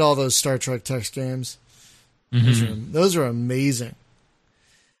 I played all those Star Trek text games. Mm-hmm. Those are amazing.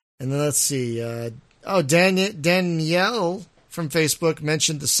 And then let's see. Danielle from Facebook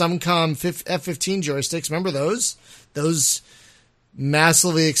mentioned the Sumcom F-15 joysticks. Remember those? Those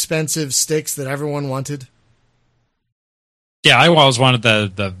massively expensive sticks that everyone wanted? Yeah, I always wanted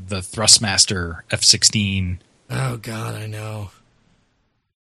the Thrustmaster F-16. Oh, God, I know.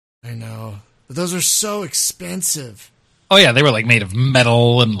 But those are so expensive. Oh, yeah, they were like made of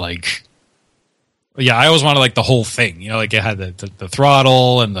metal and like... Yeah, I always wanted like the whole thing. You know, like it had the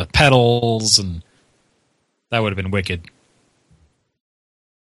throttle and the pedals, and that would have been wicked.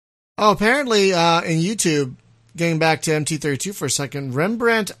 Oh, apparently in YouTube, getting back to MT-32 for a second,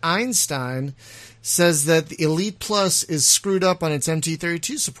 Rembrandt Einstein says that the Elite Plus is screwed up on its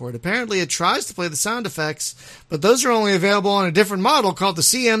MT-32 support. Apparently it tries to play the sound effects, but those are only available on a different model called the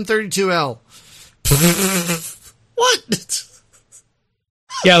CM32L. What?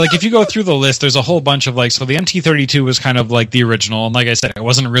 Yeah, like if you go through the list, there's a whole bunch of like, so the MT-32 was kind of like the original, and like I said, it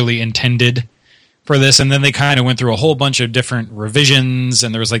wasn't really intended for this, and then they kind of went through a whole bunch of different revisions,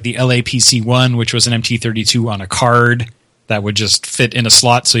 and there was like the LAPC-1, which was an MT-32 on a card that would just fit in a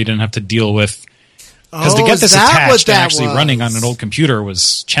slot so you didn't have to deal with... Because to get this attached and actually running on an old computer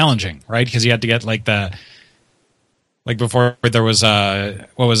was challenging, right? Because you had to get like the... Like before, there was a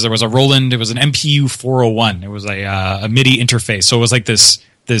Roland. It was an MPU 401. It was a MIDI interface. So it was like this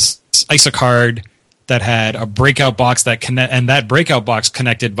ISA card that had a breakout box and that breakout box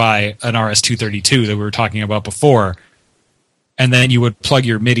connected by an RS-232 that we were talking about before. And then you would plug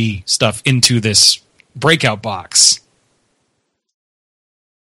your MIDI stuff into this breakout box.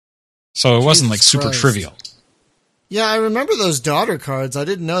 So it wasn't like super trivial. Yeah, I remember those daughter cards. I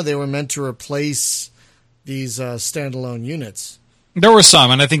didn't know they were meant to replace these standalone units. There were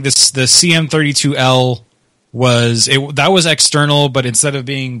some, and I think the CM32L that was external, but instead of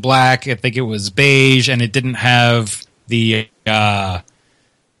being black, I think it was beige, and it didn't have the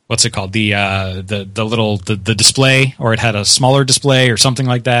what's it called, the display, or it had a smaller display or something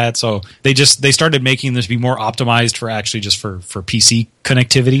like that. So they started making this be more optimized for actually just for PC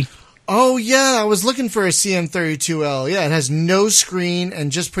connectivity. Oh yeah, I was looking for a CM32L. Yeah, it has no screen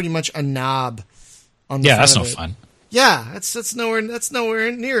and just pretty much a knob. That's no fun. Yeah, that's nowhere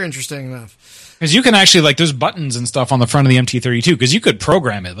near interesting enough. Because you can actually, like, there's buttons and stuff on the front of the MT-32, because you could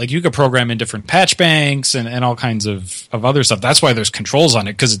program it. Like, you could program in different patch banks and all kinds of other stuff. That's why there's controls on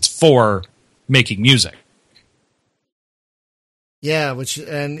it, because it's for making music. Yeah,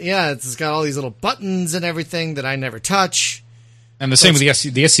 it's got all these little buttons and everything that I never touch. And the same with the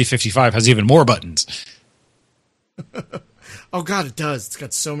SC55 has even more buttons. Oh, God, it does. It's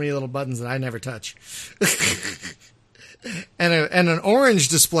got so many little buttons that I never touch. and an orange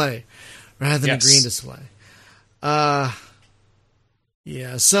display rather than a green display.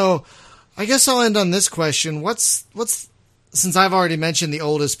 Yeah, so I guess I'll end on this question. What's since I've already mentioned the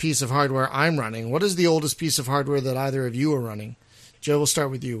oldest piece of hardware I'm running, what is the oldest piece of hardware that either of you are running? Joe, we'll start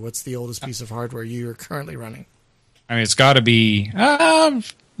with you. What's the oldest piece of hardware you're currently running? I mean, it's got to be...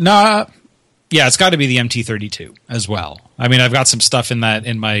 Yeah, it's got to be the MT-32 as well. I mean, I've got some stuff in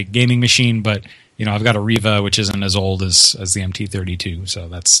my gaming machine, but you know, I've got a Riva, which isn't as old as the MT-32, so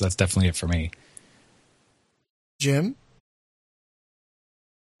that's definitely it for me. Jim?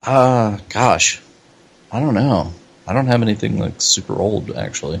 Gosh, I don't know. I don't have anything like super old,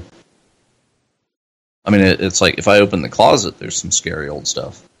 actually. I mean, it's like if I open the closet, there's some scary old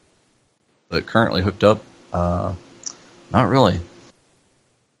stuff. But currently hooked up, Not really.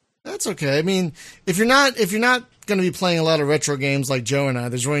 That's okay. I mean, if you're not going to be playing a lot of retro games like Joe and I,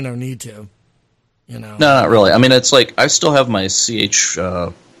 there's really no need to. You know. No, not really. I mean, it's like I still have my CH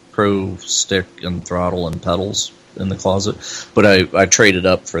Pro stick and throttle and pedals in the closet, but I traded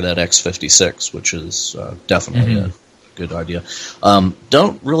up for that X56, which is definitely a good idea.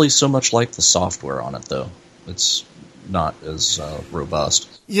 Don't really so much like the software on it, though. It's not as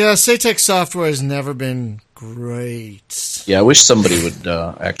robust. Yeah, Satex software has never been great. Yeah, I wish somebody would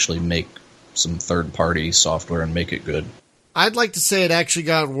actually make some third-party software and make it good. I'd like to say it actually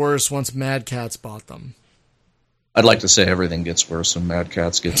got worse once Mad Catz bought them. I'd like to say everything gets worse when Mad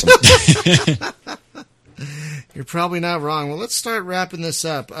Catz gets them. You're probably not wrong. Well, let's start wrapping this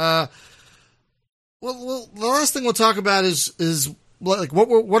up. Well, the last thing we'll talk about is like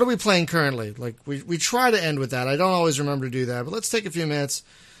what are we playing currently? Like we try to end with that. I don't always remember to do that, but let's take a few minutes,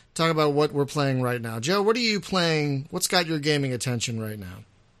 talk about what we're playing right now. Joe, what are you playing? What's got your gaming attention right now?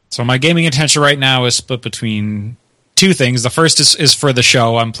 So my gaming attention right now is split between two things. The first is for the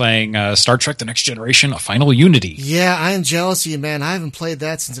show. I'm playing Star Trek: The Next Generation: A Final Unity. Yeah, I am jealous of you, man. I haven't played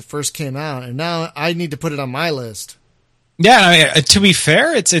that since it first came out, and now I need to put it on my list. Yeah, I mean, to be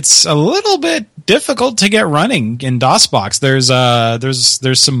fair, it's a little bit difficult to get running in DOSBox.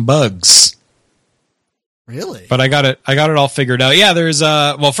 There's some bugs. Really? But I got it all figured out. Yeah, there's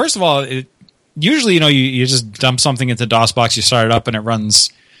well, first of all, usually you just dump something into DOSBox, you start it up, and it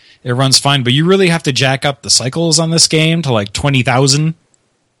runs fine. But you really have to jack up the cycles on this game to like 20,000.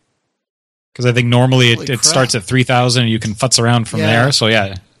 Because I think normally it starts at 3,000 and you can futz around from there. So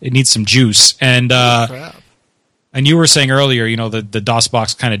yeah, it needs some juice. And you were saying earlier, the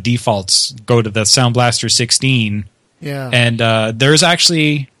DOSBox kind of defaults go to the Sound Blaster 16. Yeah. And there's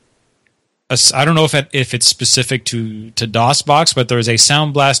actually I don't know if it's specific to DOSBox, but there's a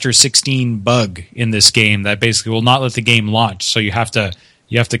Sound Blaster 16 bug in this game that basically will not let the game launch. So you have to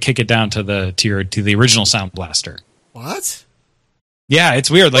kick it down to the original Sound Blaster. What? Yeah,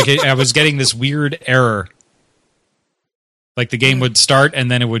 it's weird. Like I was getting this weird error. Like the game would start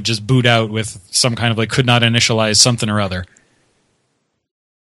and then it would just boot out with some kind of like could not initialize something or other.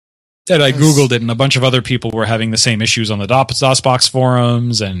 And I Googled it and a bunch of other people were having the same issues on the DOSBox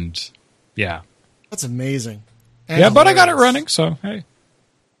forums and yeah. That's amazing. And but I got it running, so hey.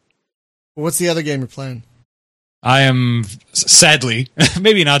 What's the other game you're playing? I am sadly,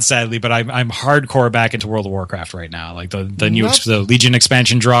 maybe not sadly, but I'm hardcore back into World of Warcraft right now. Like the new the Legion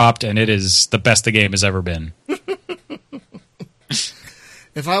expansion dropped, and it is the best the game has ever been.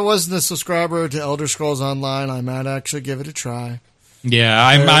 If I wasn't a subscriber to Elder Scrolls Online, I might actually give it a try. Yeah,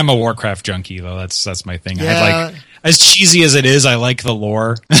 I'm a Warcraft junkie though. That's my thing. Yeah. I like, as cheesy as it is, I like the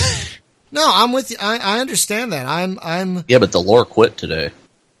lore. No, I'm with you. I understand that. I'm. Yeah, but the lore quit today.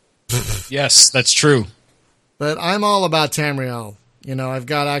 Yes, that's true. But I'm all about Tamriel. I've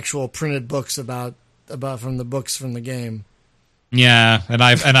got actual printed books about from the books from the game. Yeah, and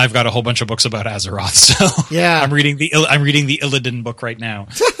I've got a whole bunch of books about Azeroth. So yeah, I'm reading the Illidan book right now.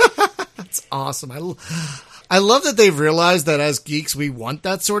 That's awesome. I love that they've realized that as geeks we want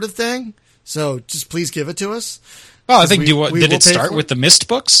that sort of thing. So just please give it to us. Oh, I think did it start with the Mist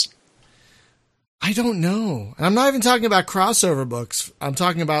books? I don't know. And I'm not even talking about crossover books. I'm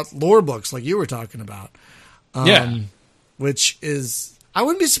talking about lore books like you were talking about. Which is, I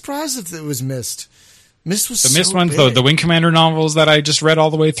wouldn't be surprised if it was Mist. Mist was the Mist so ones, big. the Wing Commander novels that I just read all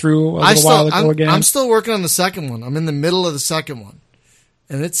the way through a little while ago again. I'm still working on the second one. I'm in the middle of the second one.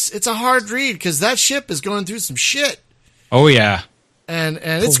 And it's a hard read because that ship is going through some shit. Oh, yeah. And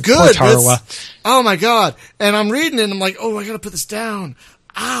it's good. Poor Tarawa. Oh, my God. And I'm reading it and I'm like, oh, I got to put this down.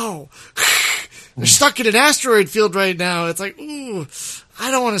 Ow. They're stuck in an asteroid field right now. It's like, ooh, I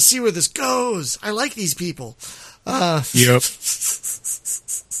don't want to see where this goes. I like these people. Yep.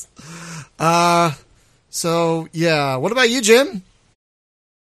 So, yeah. What about you, Jim?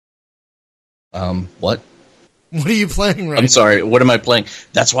 What? What are you playing right now? I'm sorry, what am I playing?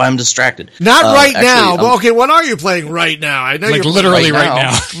 That's why I'm distracted. Not right now. Well, okay, what are you playing right now? I know like you're literally right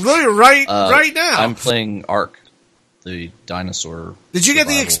now. Literally right now. I'm playing Ark, the dinosaur. Did you get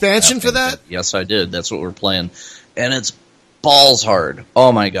the expansion for that? Yes, I did. That's what we're playing. And it's balls hard.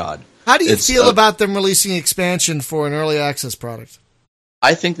 Oh, my God. How do you feel about them releasing expansion for an early access product?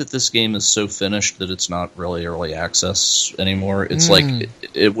 I think that this game is so finished that it's not really early access anymore. It's like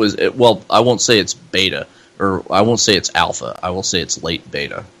it was. Well, I won't say it's beta, or I won't say it's alpha. I will say it's late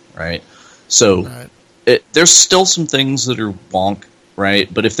beta, right? So there's still some things that are wonk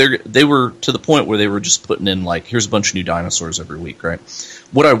right? But if they were to the point where they were just putting in like, here's a bunch of new dinosaurs every week, right?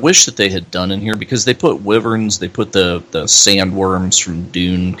 What I wish that they had done in here, because they put wyverns, they put the sandworms from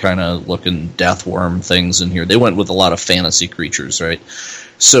Dune kind of looking death worm things in here. They went with a lot of fantasy creatures, right?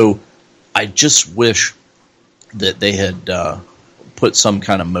 So I just wish that they had put some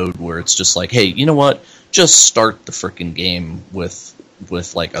kind of mode where it's just like, hey, you know what? Just start the freaking game with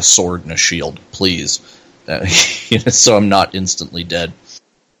like a sword and a shield, please. So I'm not instantly dead.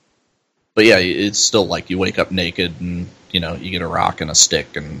 But yeah, it's still like you wake up naked and, you get a rock and a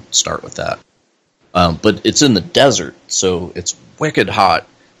stick and start with that. But it's in the desert, so it's wicked hot.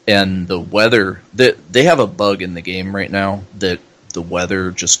 And the weather, they have a bug in the game right now that the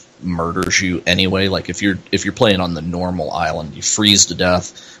weather just murders you anyway. Like if you're playing on the normal island, you freeze to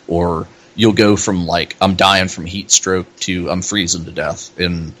death, or you'll go from like, I'm dying from heat stroke to I'm freezing to death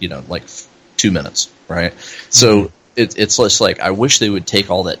in, like 2 minutes, right? So it's just like, I wish they would take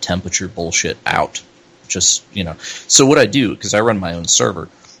all that temperature bullshit out. Just, So what I do, because I run my own server,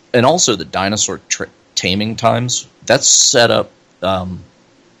 and also the dinosaur taming times, that's set up,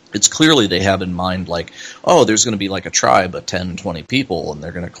 it's clearly they have in mind like, oh, there's going to be like a tribe of 10, 20 people, and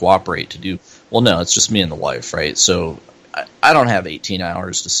they're going to cooperate to do, well, no, it's just me and the wife, right? So I don't have 18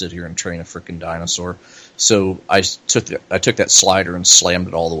 hours to sit here and train a freaking dinosaur. So I took that slider and slammed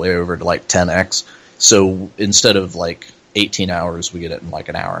it all the way over to like 10x. So instead of like 18 hours, we get it in like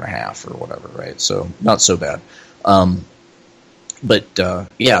an hour and a half or whatever, right? So not so bad. But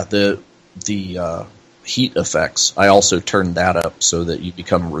yeah, the heat effects, I also turned that up so that you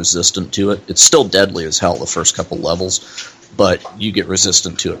become resistant to it. It's still deadly as hell the first couple levels, but you get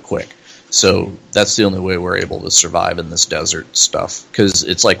resistant to it quick. So that's the only way we're able to survive in this desert stuff. Because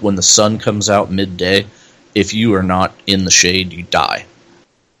it's like when the sun comes out midday, if you are not in the shade, you die.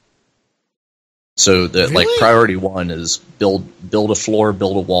 So that Really? like priority one is build a floor,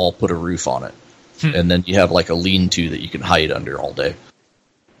 build a wall, put a roof on it. And then you have like a lean-to that you can hide under all day.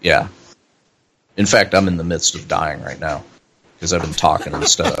 Yeah. In fact, I'm in the midst of dying right now because I've been talking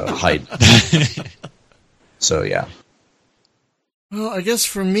instead of hiding. So yeah. Well, I guess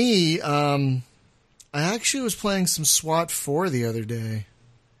for me, I actually was playing some SWAT 4 the other day.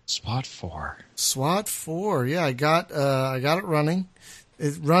 SWAT 4. SWAT 4, yeah, I got it running.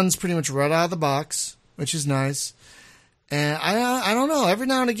 It runs pretty much right out of the box, which is nice. And I don't know, every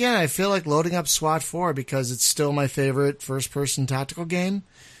now and again I feel like loading up SWAT 4 because it's still my favorite first-person tactical game.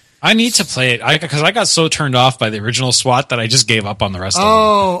 I need to play it because I got so turned off by the original SWAT that I just gave up on the rest of them.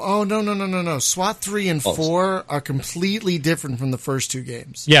 Oh, no. SWAT 3 and 4 are completely different from the first two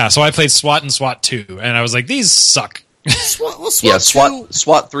games. Yeah, so I played SWAT and SWAT 2, and I was like, these suck.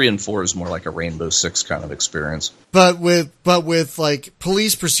 SWAT 3 and 4 is more like a Rainbow Six kind of experience. But with like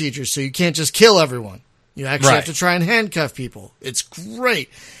police procedures, so you can't just kill everyone. You actually have to try and handcuff people. It's great.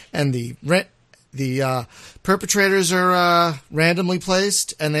 And the perpetrators are randomly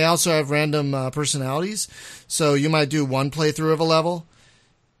placed, and they also have random personalities. So you might do one playthrough of a level,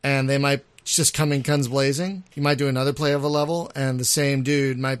 and they might just come in guns blazing. You might do another play of a level, and the same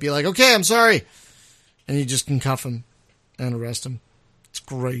dude might be like, okay, I'm sorry. And you just can cuff him and arrest him. It's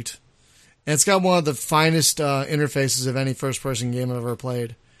great. And it's got one of the finest interfaces of any first-person game I've ever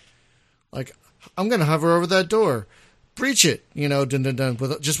played. Like, I'm going to hover over that door. Breach it, dun, dun, dun,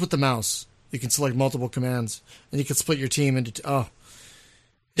 just with the mouse. You can select multiple commands, and you can split your team into...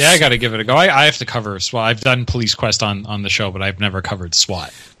 Yeah, I got to give it a go. I have to cover SWAT. I've done Police Quest on the show, but I've never covered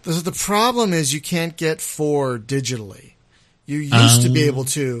SWAT. The problem is you can't get 4 digitally. You used to be able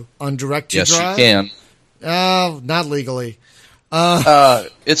to on direct-to-drive. Yes, you can. Oh, not legally.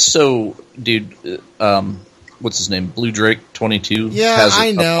 It's so... Dude, what's his name? Blue Drake 22 has it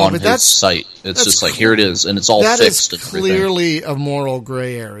I know, up on but his site. It's just like, here it is, and it's all fixed. That is clearly a moral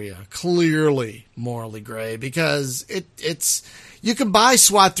gray area. Clearly morally gray, because it's... You can buy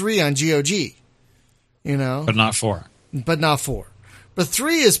SWAT 3 on GOG, But not 4. But not 4. But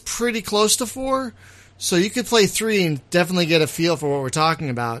 3 is pretty close to 4, so you could play 3 and definitely get a feel for what we're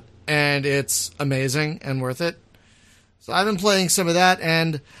talking about, and it's amazing and worth it. So I've been playing some of that,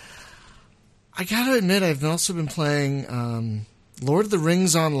 and I gotta admit, I've also been playing Lord of the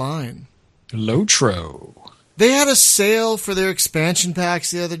Rings Online. Lotro. They had a sale for their expansion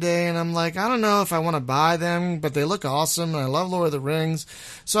packs the other day, and I'm like, I don't know if I want to buy them, but they look awesome, and I love Lord of the Rings.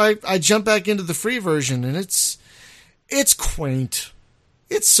 So I jumped back into the free version, and it's quaint.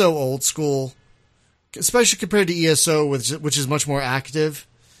 It's so old school, especially compared to ESO, which is much more active,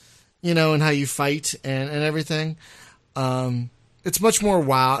 and how you fight and everything. It's much more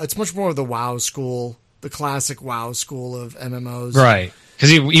WoW. It's much more of the WoW school, the classic WoW school of MMOs. Right.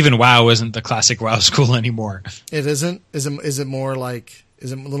 Because even WoW isn't the classic WoW school anymore. It isn't? Is it more like,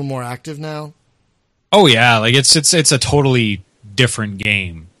 is it a little more active now? Oh yeah, like it's a totally different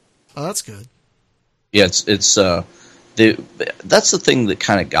game. Oh, that's good. Yeah, that's the thing that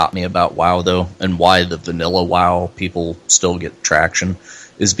kind of got me about WoW though, and why the vanilla WoW people still get traction,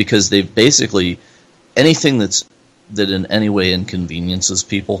 is because they've basically anything that in any way inconveniences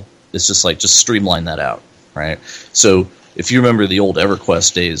people, it's just streamline that out, right? So if you remember the old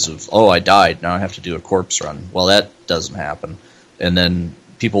EverQuest days of, oh, I died, now I have to do a corpse run. Well, that doesn't happen. And then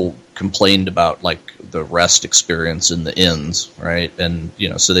people complained about like the rest experience in the inns, right? And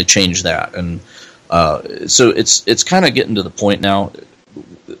so they changed that, and so it's kind of getting to the point now,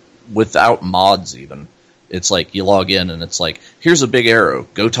 without mods even. It's like you log in and it's like, here's a big arrow,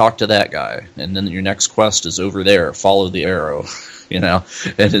 go talk to that guy, and then your next quest is over there, follow the arrow, and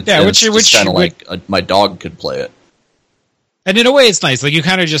it's kind of like my dog could play it. And in a way, it's nice. Like you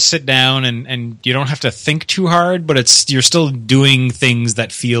kind of just sit down and you don't have to think too hard, but you're still doing things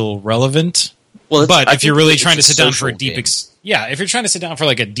that feel relevant. Well, but if you're really trying to sit down for a deep, if you're trying to sit down for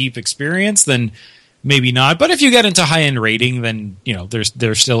like a deep experience, then maybe not. But if you get into high end rating, then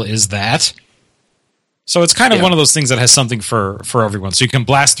there still is that. So it's kind of one of those things that has something for everyone. So you can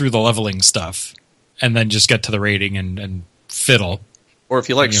blast through the leveling stuff and then just get to the rating and fiddle. Or if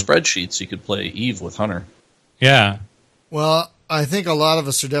you like spreadsheets, you could play Eve with Hunter. Yeah. Well, I think a lot of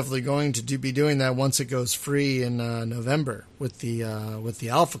us are definitely going to be doing that once it goes free in November with the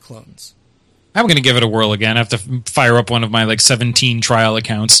alpha clones. I'm going to give it a whirl again. I have to fire up one of my 17 trial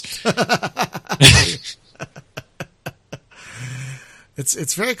accounts.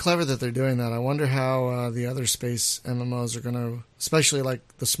 It's very clever that they're doing that. I wonder how the other space MMOs are going to, especially like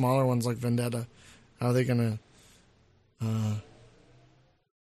the smaller ones like Vendetta, how are they going to...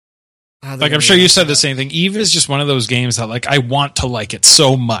 I'm sure you said the same thing. Eve is just one of those games that I want to like it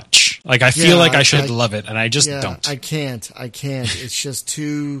so much. I feel like I should love it, and I just don't. I can't. It's just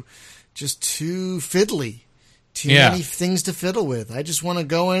too fiddly. Too many things to fiddle with. I just want to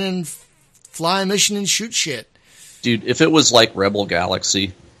go in and fly a mission and shoot shit. Dude, if it was like Rebel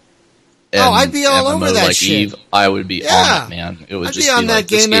Galaxy, I'd be all MMO over that like shit. Eve, I would be on it, man. It would I'd just be on that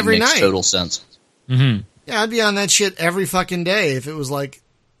this game every makes night. Total sense. Mm-hmm. Yeah, I'd be on that shit every fucking day if it was like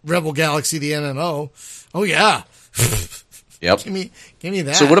Rebel Galaxy, the MMO. Oh yeah. Yep. Give me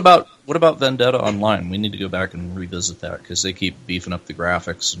that. So what about Vendetta Online? We need to go back and revisit that because they keep beefing up the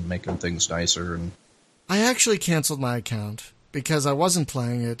graphics and making things nicer. And I actually canceled my account because I wasn't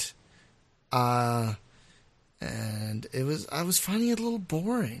playing it, and I was finding it a little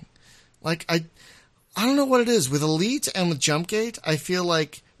boring. I don't know what it is with Elite and with Jumpgate. I feel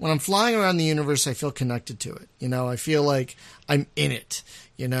like when I'm flying around the universe, I feel connected to it. I feel like I'm in it.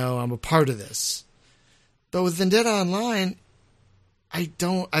 I'm a part of this. But with Vendetta Online, I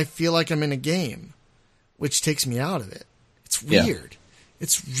don't. I feel like I'm in a game, which takes me out of it. It's weird. Yeah.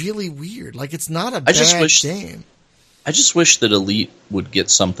 It's really weird. It's not a bad game. I just wish that Elite would get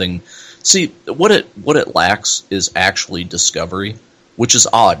something. See, what it lacks is actually discovery, which is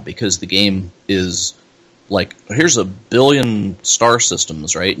odd because the game is here's a billion star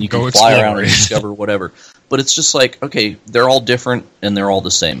systems, right? And you can fly around and discover whatever. But it's just okay, they're all different and they're all the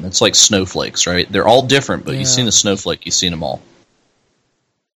same. It's like snowflakes, right? They're all different, but you've seen a snowflake, you've seen them all.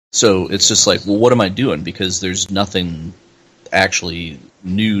 So it's just well, what am I doing? Because there's nothing actually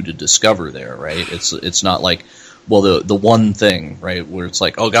new to discover there, right? It's not the one thing, right, where it's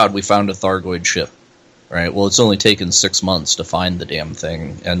oh god, we found a Thargoid ship, right? Well, it's only taken 6 months to find the damn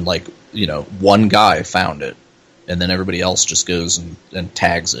thing, and one guy found it, and then everybody else just goes and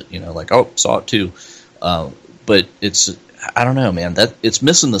tags it, oh, saw it too. But I don't know, man, that it's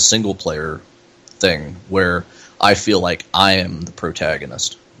missing the single player thing where I feel like I am the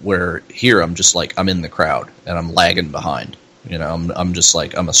protagonist, where here I'm just I'm in the crowd and I'm lagging behind. I'm just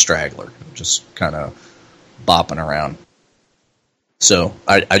I'm a straggler, just kind of bopping around. So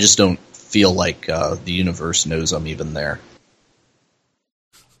I just don't feel like the universe knows I'm even there.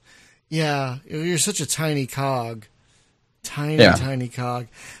 Yeah, you're such a tiny cog. Tiny cog.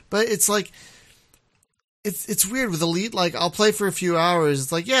 But it's it's weird with Elite. I'll play for a few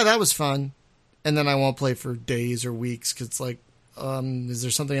hours. It's that was fun. And then I won't play for days or weeks because it's is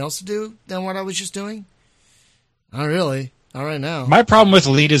there something else to do than what I was just doing? Not really. Not right now. My problem with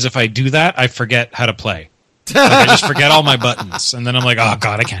Elite is if I do that, I forget how to play. I just forget all my buttons. And then I'm oh,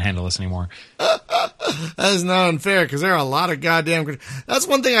 God, I can't handle this anymore. That is not unfair because there are a lot of goddamn... That's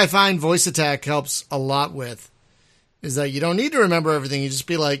one thing I find Voice Attack helps a lot with, is that you don't need to remember everything. You just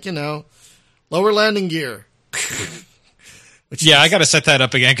be lower landing gear. I got to set that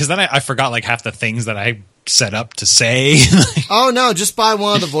up again because then I forgot half the things that I set up to say. Oh no, just buy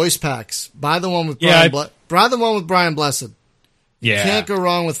one of the voice packs. Buy the one with buy the one with Brian Blessed. Yeah. Can't go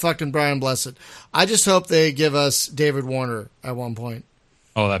wrong with fucking Brian Blessed. I just hope they give us David Warner at one point.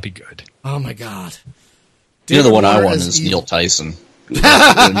 Oh, that'd be good. Oh my god. The one I want is Neil Tyson.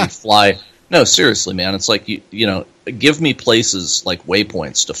 When you fly. No, seriously, man. It's like, you know, give me places like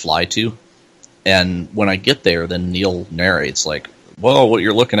waypoints to fly to. And when I get there, then Neil narrates like, well, what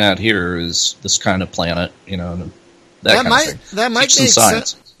you're looking at here is this kind of planet, you know, that might make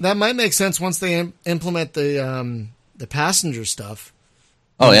sense. That might make sense once they implement the passenger stuff.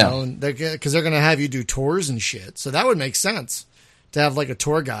 Oh yeah, because they're going to have you do tours and shit. So that would make sense to have like a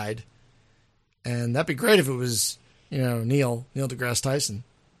tour guide, and that'd be great if it was, you know, Neil deGrasse Tyson.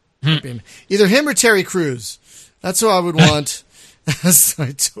 Either him or Terry Crews. That's who I would want as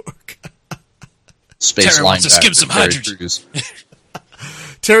my tour guide. Space Terry wants to skim some hydrogen.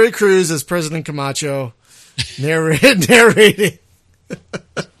 Terry Crews as President Camacho, narrating.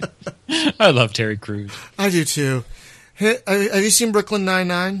 I love Terry Crews. I do too. Have you seen Brooklyn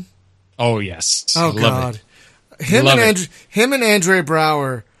Nine-Nine? Oh yes. Oh god. Him and Andre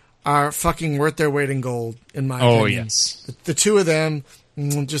Brower are fucking worth their weight in gold, in my opinion. Oh yes. The two of them,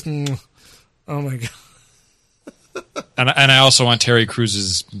 just oh my god. And I also want Terry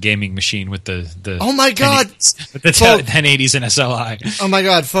Crews's gaming machine with the oh my god, with the 1080s and SLI. Oh my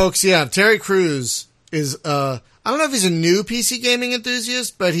god, folks! Yeah, Terry Crews is I don't know if he's a new PC gaming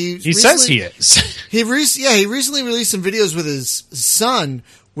enthusiast, but he says he is. He recently released some videos with his son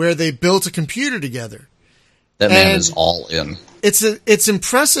where they built a computer together. That man is all in. It's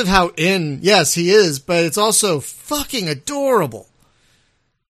impressive how in. Yes, he is, but it's also fucking adorable.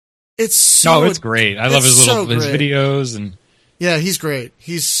 It's great. I love his videos and yeah, he's great.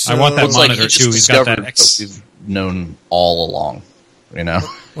 I want that monitor too. He's got that we've known all along, you know.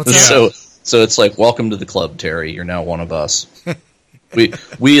 What's that? So it's like, welcome to the club, Terry. You're now one of us.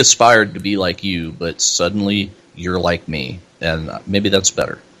 we aspired to be like you, but suddenly you're like me, and maybe that's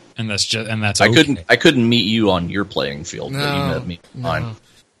better. And that's okay. I couldn't meet you on your playing field, but you met me on mine.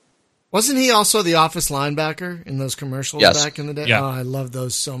 Wasn't he also the office linebacker in those commercials back in the day? Yeah. Oh, I love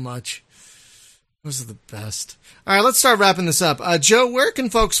those so much. Those are the best. All right, let's start wrapping this up. Joe, where can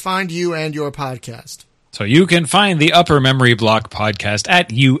folks find you and your podcast? So you can find the Upper Memory Block podcast at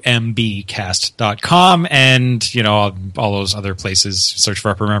umbcast.com and, you know, all those other places. Search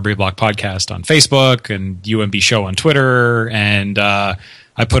for Upper Memory Block podcast on Facebook and UMB Show on Twitter. And I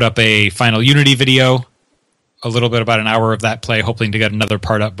put up a Final Unity video, a little bit about an hour of that play, hoping to get another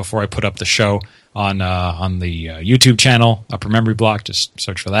part up before I put up the show on the YouTube channel, Upper Memory Block. Just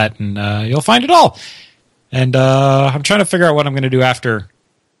search for that and you'll find it all. And I'm trying to figure out what I'm going to do after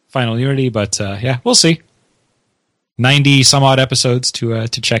Final Unity, but yeah, we'll see. 90 some odd episodes to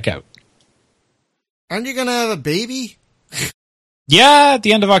check out. Aren't you gonna have a baby? Yeah, at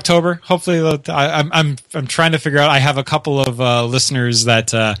the end of October. Hopefully, I'm trying to figure out. I have a couple of listeners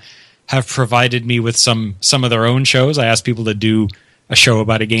that have provided me with some of their own shows. I asked people to do a show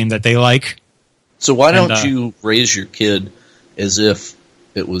about a game that they like. So why don't you raise your kid as if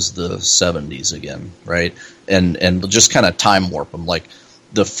it was the 70s again, right? And just kind of time warp them, like.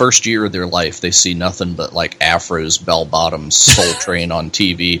 The first year of their life, they see nothing but like afros, bell bottoms, Soul Train on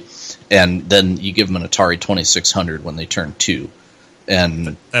TV, and then you give them an Atari 2600 when they turn 2,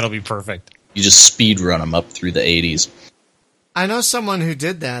 and that'll be perfect. You just speed run them up through the 80s. I know someone who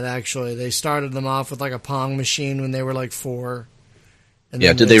did that. Actually, they started them off with like a Pong machine when they were like 4. And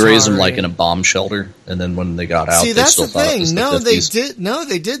yeah, did they raise them like in a bomb shelter, and then when they got out, see, that's they still the thing. No, they did. No,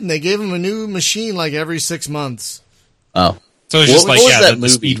 they didn't. They gave them a new machine like every 6 months. Oh. So it's just like the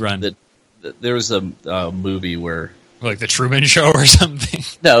speed run. There was a movie where, like the Truman Show or something.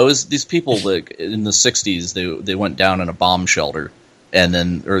 No, it was these people like in the '60s. They went down in a bomb shelter, and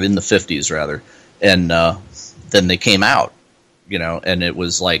then or in the '50s rather, and then they came out, you know, and it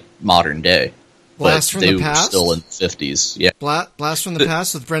was like modern day. Blast from the Past. Still in the '50s, yeah. Blast from the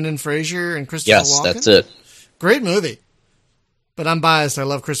Past with Brendan Fraser and Christopher Walken. Yes, that's it. Great movie. But I'm biased. I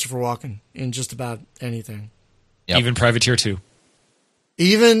love Christopher Walken in just about anything. Yep. Even Privateer 2.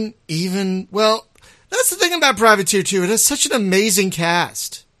 Well, that's the thing about Privateer 2. It has such an amazing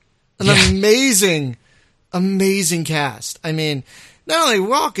cast. Amazing cast. I mean, not only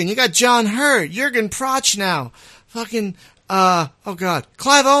Walken, you got John Hurt, Jürgen Prochnow, fucking, oh god,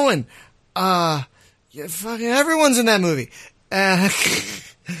 Clive Owen, fucking everyone's in that movie. A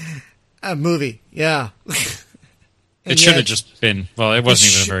movie, yeah. It should have just been, well, it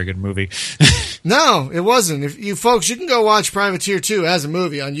wasn't even a very good movie. No, it wasn't. If you folks, you can go watch Privateer 2 as a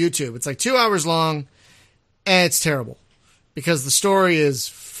movie on YouTube. It's like 2 hours long, and it's terrible. Because the story is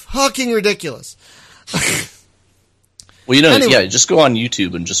fucking ridiculous. Well, you know, Anyway. yeah, just go on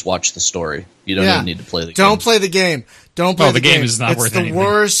YouTube and just watch the story. You don't even need to play the game. Don't play the game. Don't play the game is not it's worth the anything.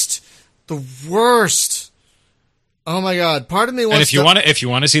 worst. The worst. Oh my god! Part of me wants. And if you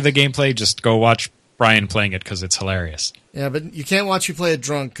want to see the gameplay, just go watch Brian playing it because it's hilarious. Yeah, but you can't watch me play it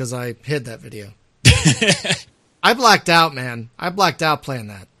drunk because I hid that video. I blacked out, man. I blacked out playing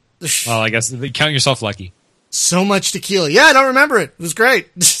that. Well, I guess count yourself lucky. So much tequila. Yeah, I don't remember it. It was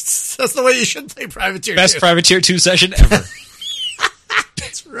great. That's the way you should play Privateer 2. Best Privateer 2 session ever.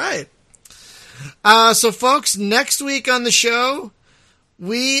 That's right. So, folks, next week on the show,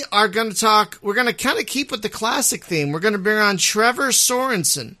 we are going to talk. We're going to kind of keep with the classic theme. We're going to bring on Trevor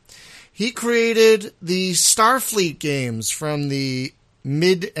Sorensen. He created the Starfleet games from the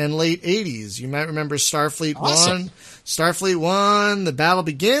mid and late 80s. You might remember Starfleet 1. Starfleet 1, The Battle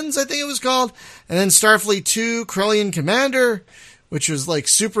Begins, I think it was called. And then Starfleet 2, Corellian Commander, which was like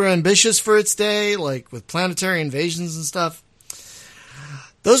super ambitious for its day, like with planetary invasions and stuff.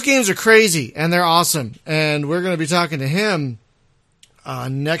 Those games are crazy, and they're awesome. And we're going to be talking to him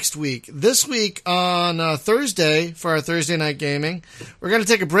next week. This week on Thursday, for our Thursday night gaming, we're going to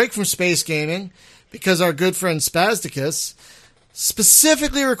take a break from space gaming because our good friend Spasticus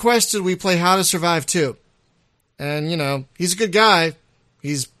specifically requested we play How to Survive 2. And, you know, he's a good guy.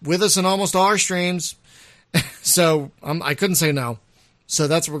 He's with us in almost all our streams. So I couldn't say no. So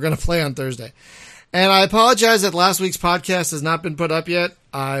that's what we're going to play on Thursday. And I apologize that last week's podcast has not been put up yet.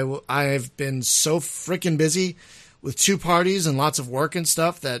 I've been so freaking busy with 2 parties and lots of work and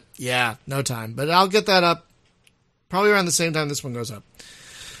stuff that, yeah, no time. But I'll get that up probably around the same time this one goes up.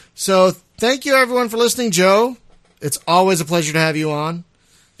 So thank you, everyone, for listening. Joe, it's always a pleasure to have you on.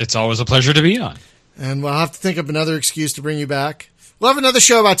 It's always a pleasure to be on. And we'll have to think of another excuse to bring you back. We'll have another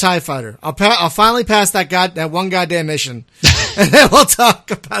show about TIE Fighter. I'll finally pass that one goddamn mission. And then we'll talk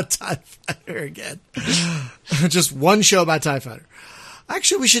about TIE Fighter again. Just one show about TIE Fighter.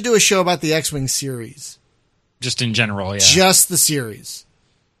 Actually, we should do a show about the X-Wing series. Just in general, yeah. Just the series.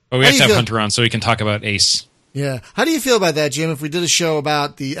 But we have to have Hunter on so we can talk about Ace. Yeah. How do you feel about that, Jim, if we did a show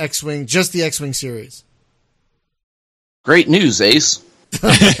about the X-Wing, just the X-Wing series? Great news, Ace.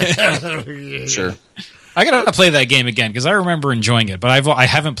 Sure. I gotta play that game again because I remember enjoying it, but I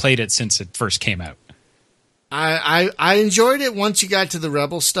haven't played it since it first came out. I enjoyed it once you got to the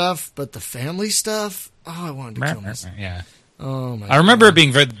Rebel stuff, but the family stuff, I wanted to kill myself. Yeah. Oh my! I remember it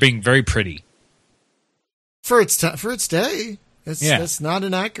being very pretty for its day. That's not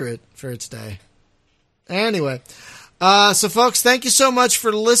inaccurate for its day. Anyway, so folks, thank you so much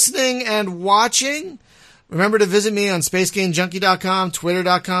for listening and watching. Remember to visit me on SpaceGameJunkie.com,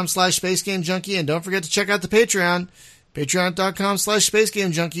 Twitter.com/SpaceGameJunkie, and don't forget to check out the Patreon,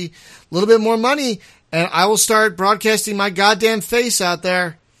 Patreon.com/SpaceGameJunkie. A little bit more money, and I will start broadcasting my goddamn face out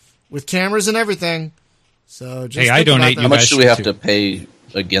there with cameras and everything. So just I donate you. How much do we have to pay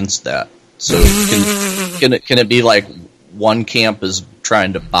against that? So can it be like one camp is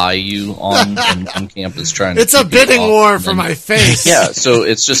trying to buy you on and one camp is trying to... It's a bidding war for my face. Yeah, so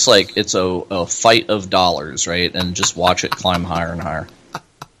it's just like it's a fight of dollars, right? And just watch it climb higher and higher.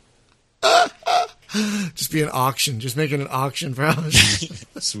 Just be an auction. Just make it an auction for us.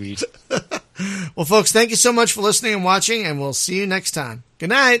 Sweet. Well, folks, thank you so much for listening and watching, and we'll see you next time. Good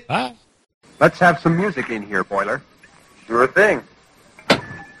night. Bye. Let's have some music in here, Boiler. Sure thing.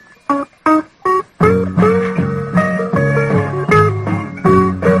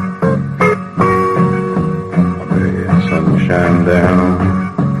 Sunshine down,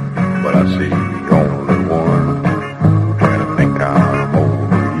 but I see only one. And I think I'm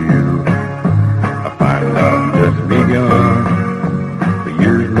over you. I find I've just begun. The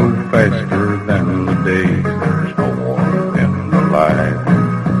years move faster than the days. There's no warmth in the light.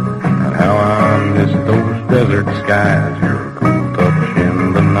 And how I miss those desert skies. You're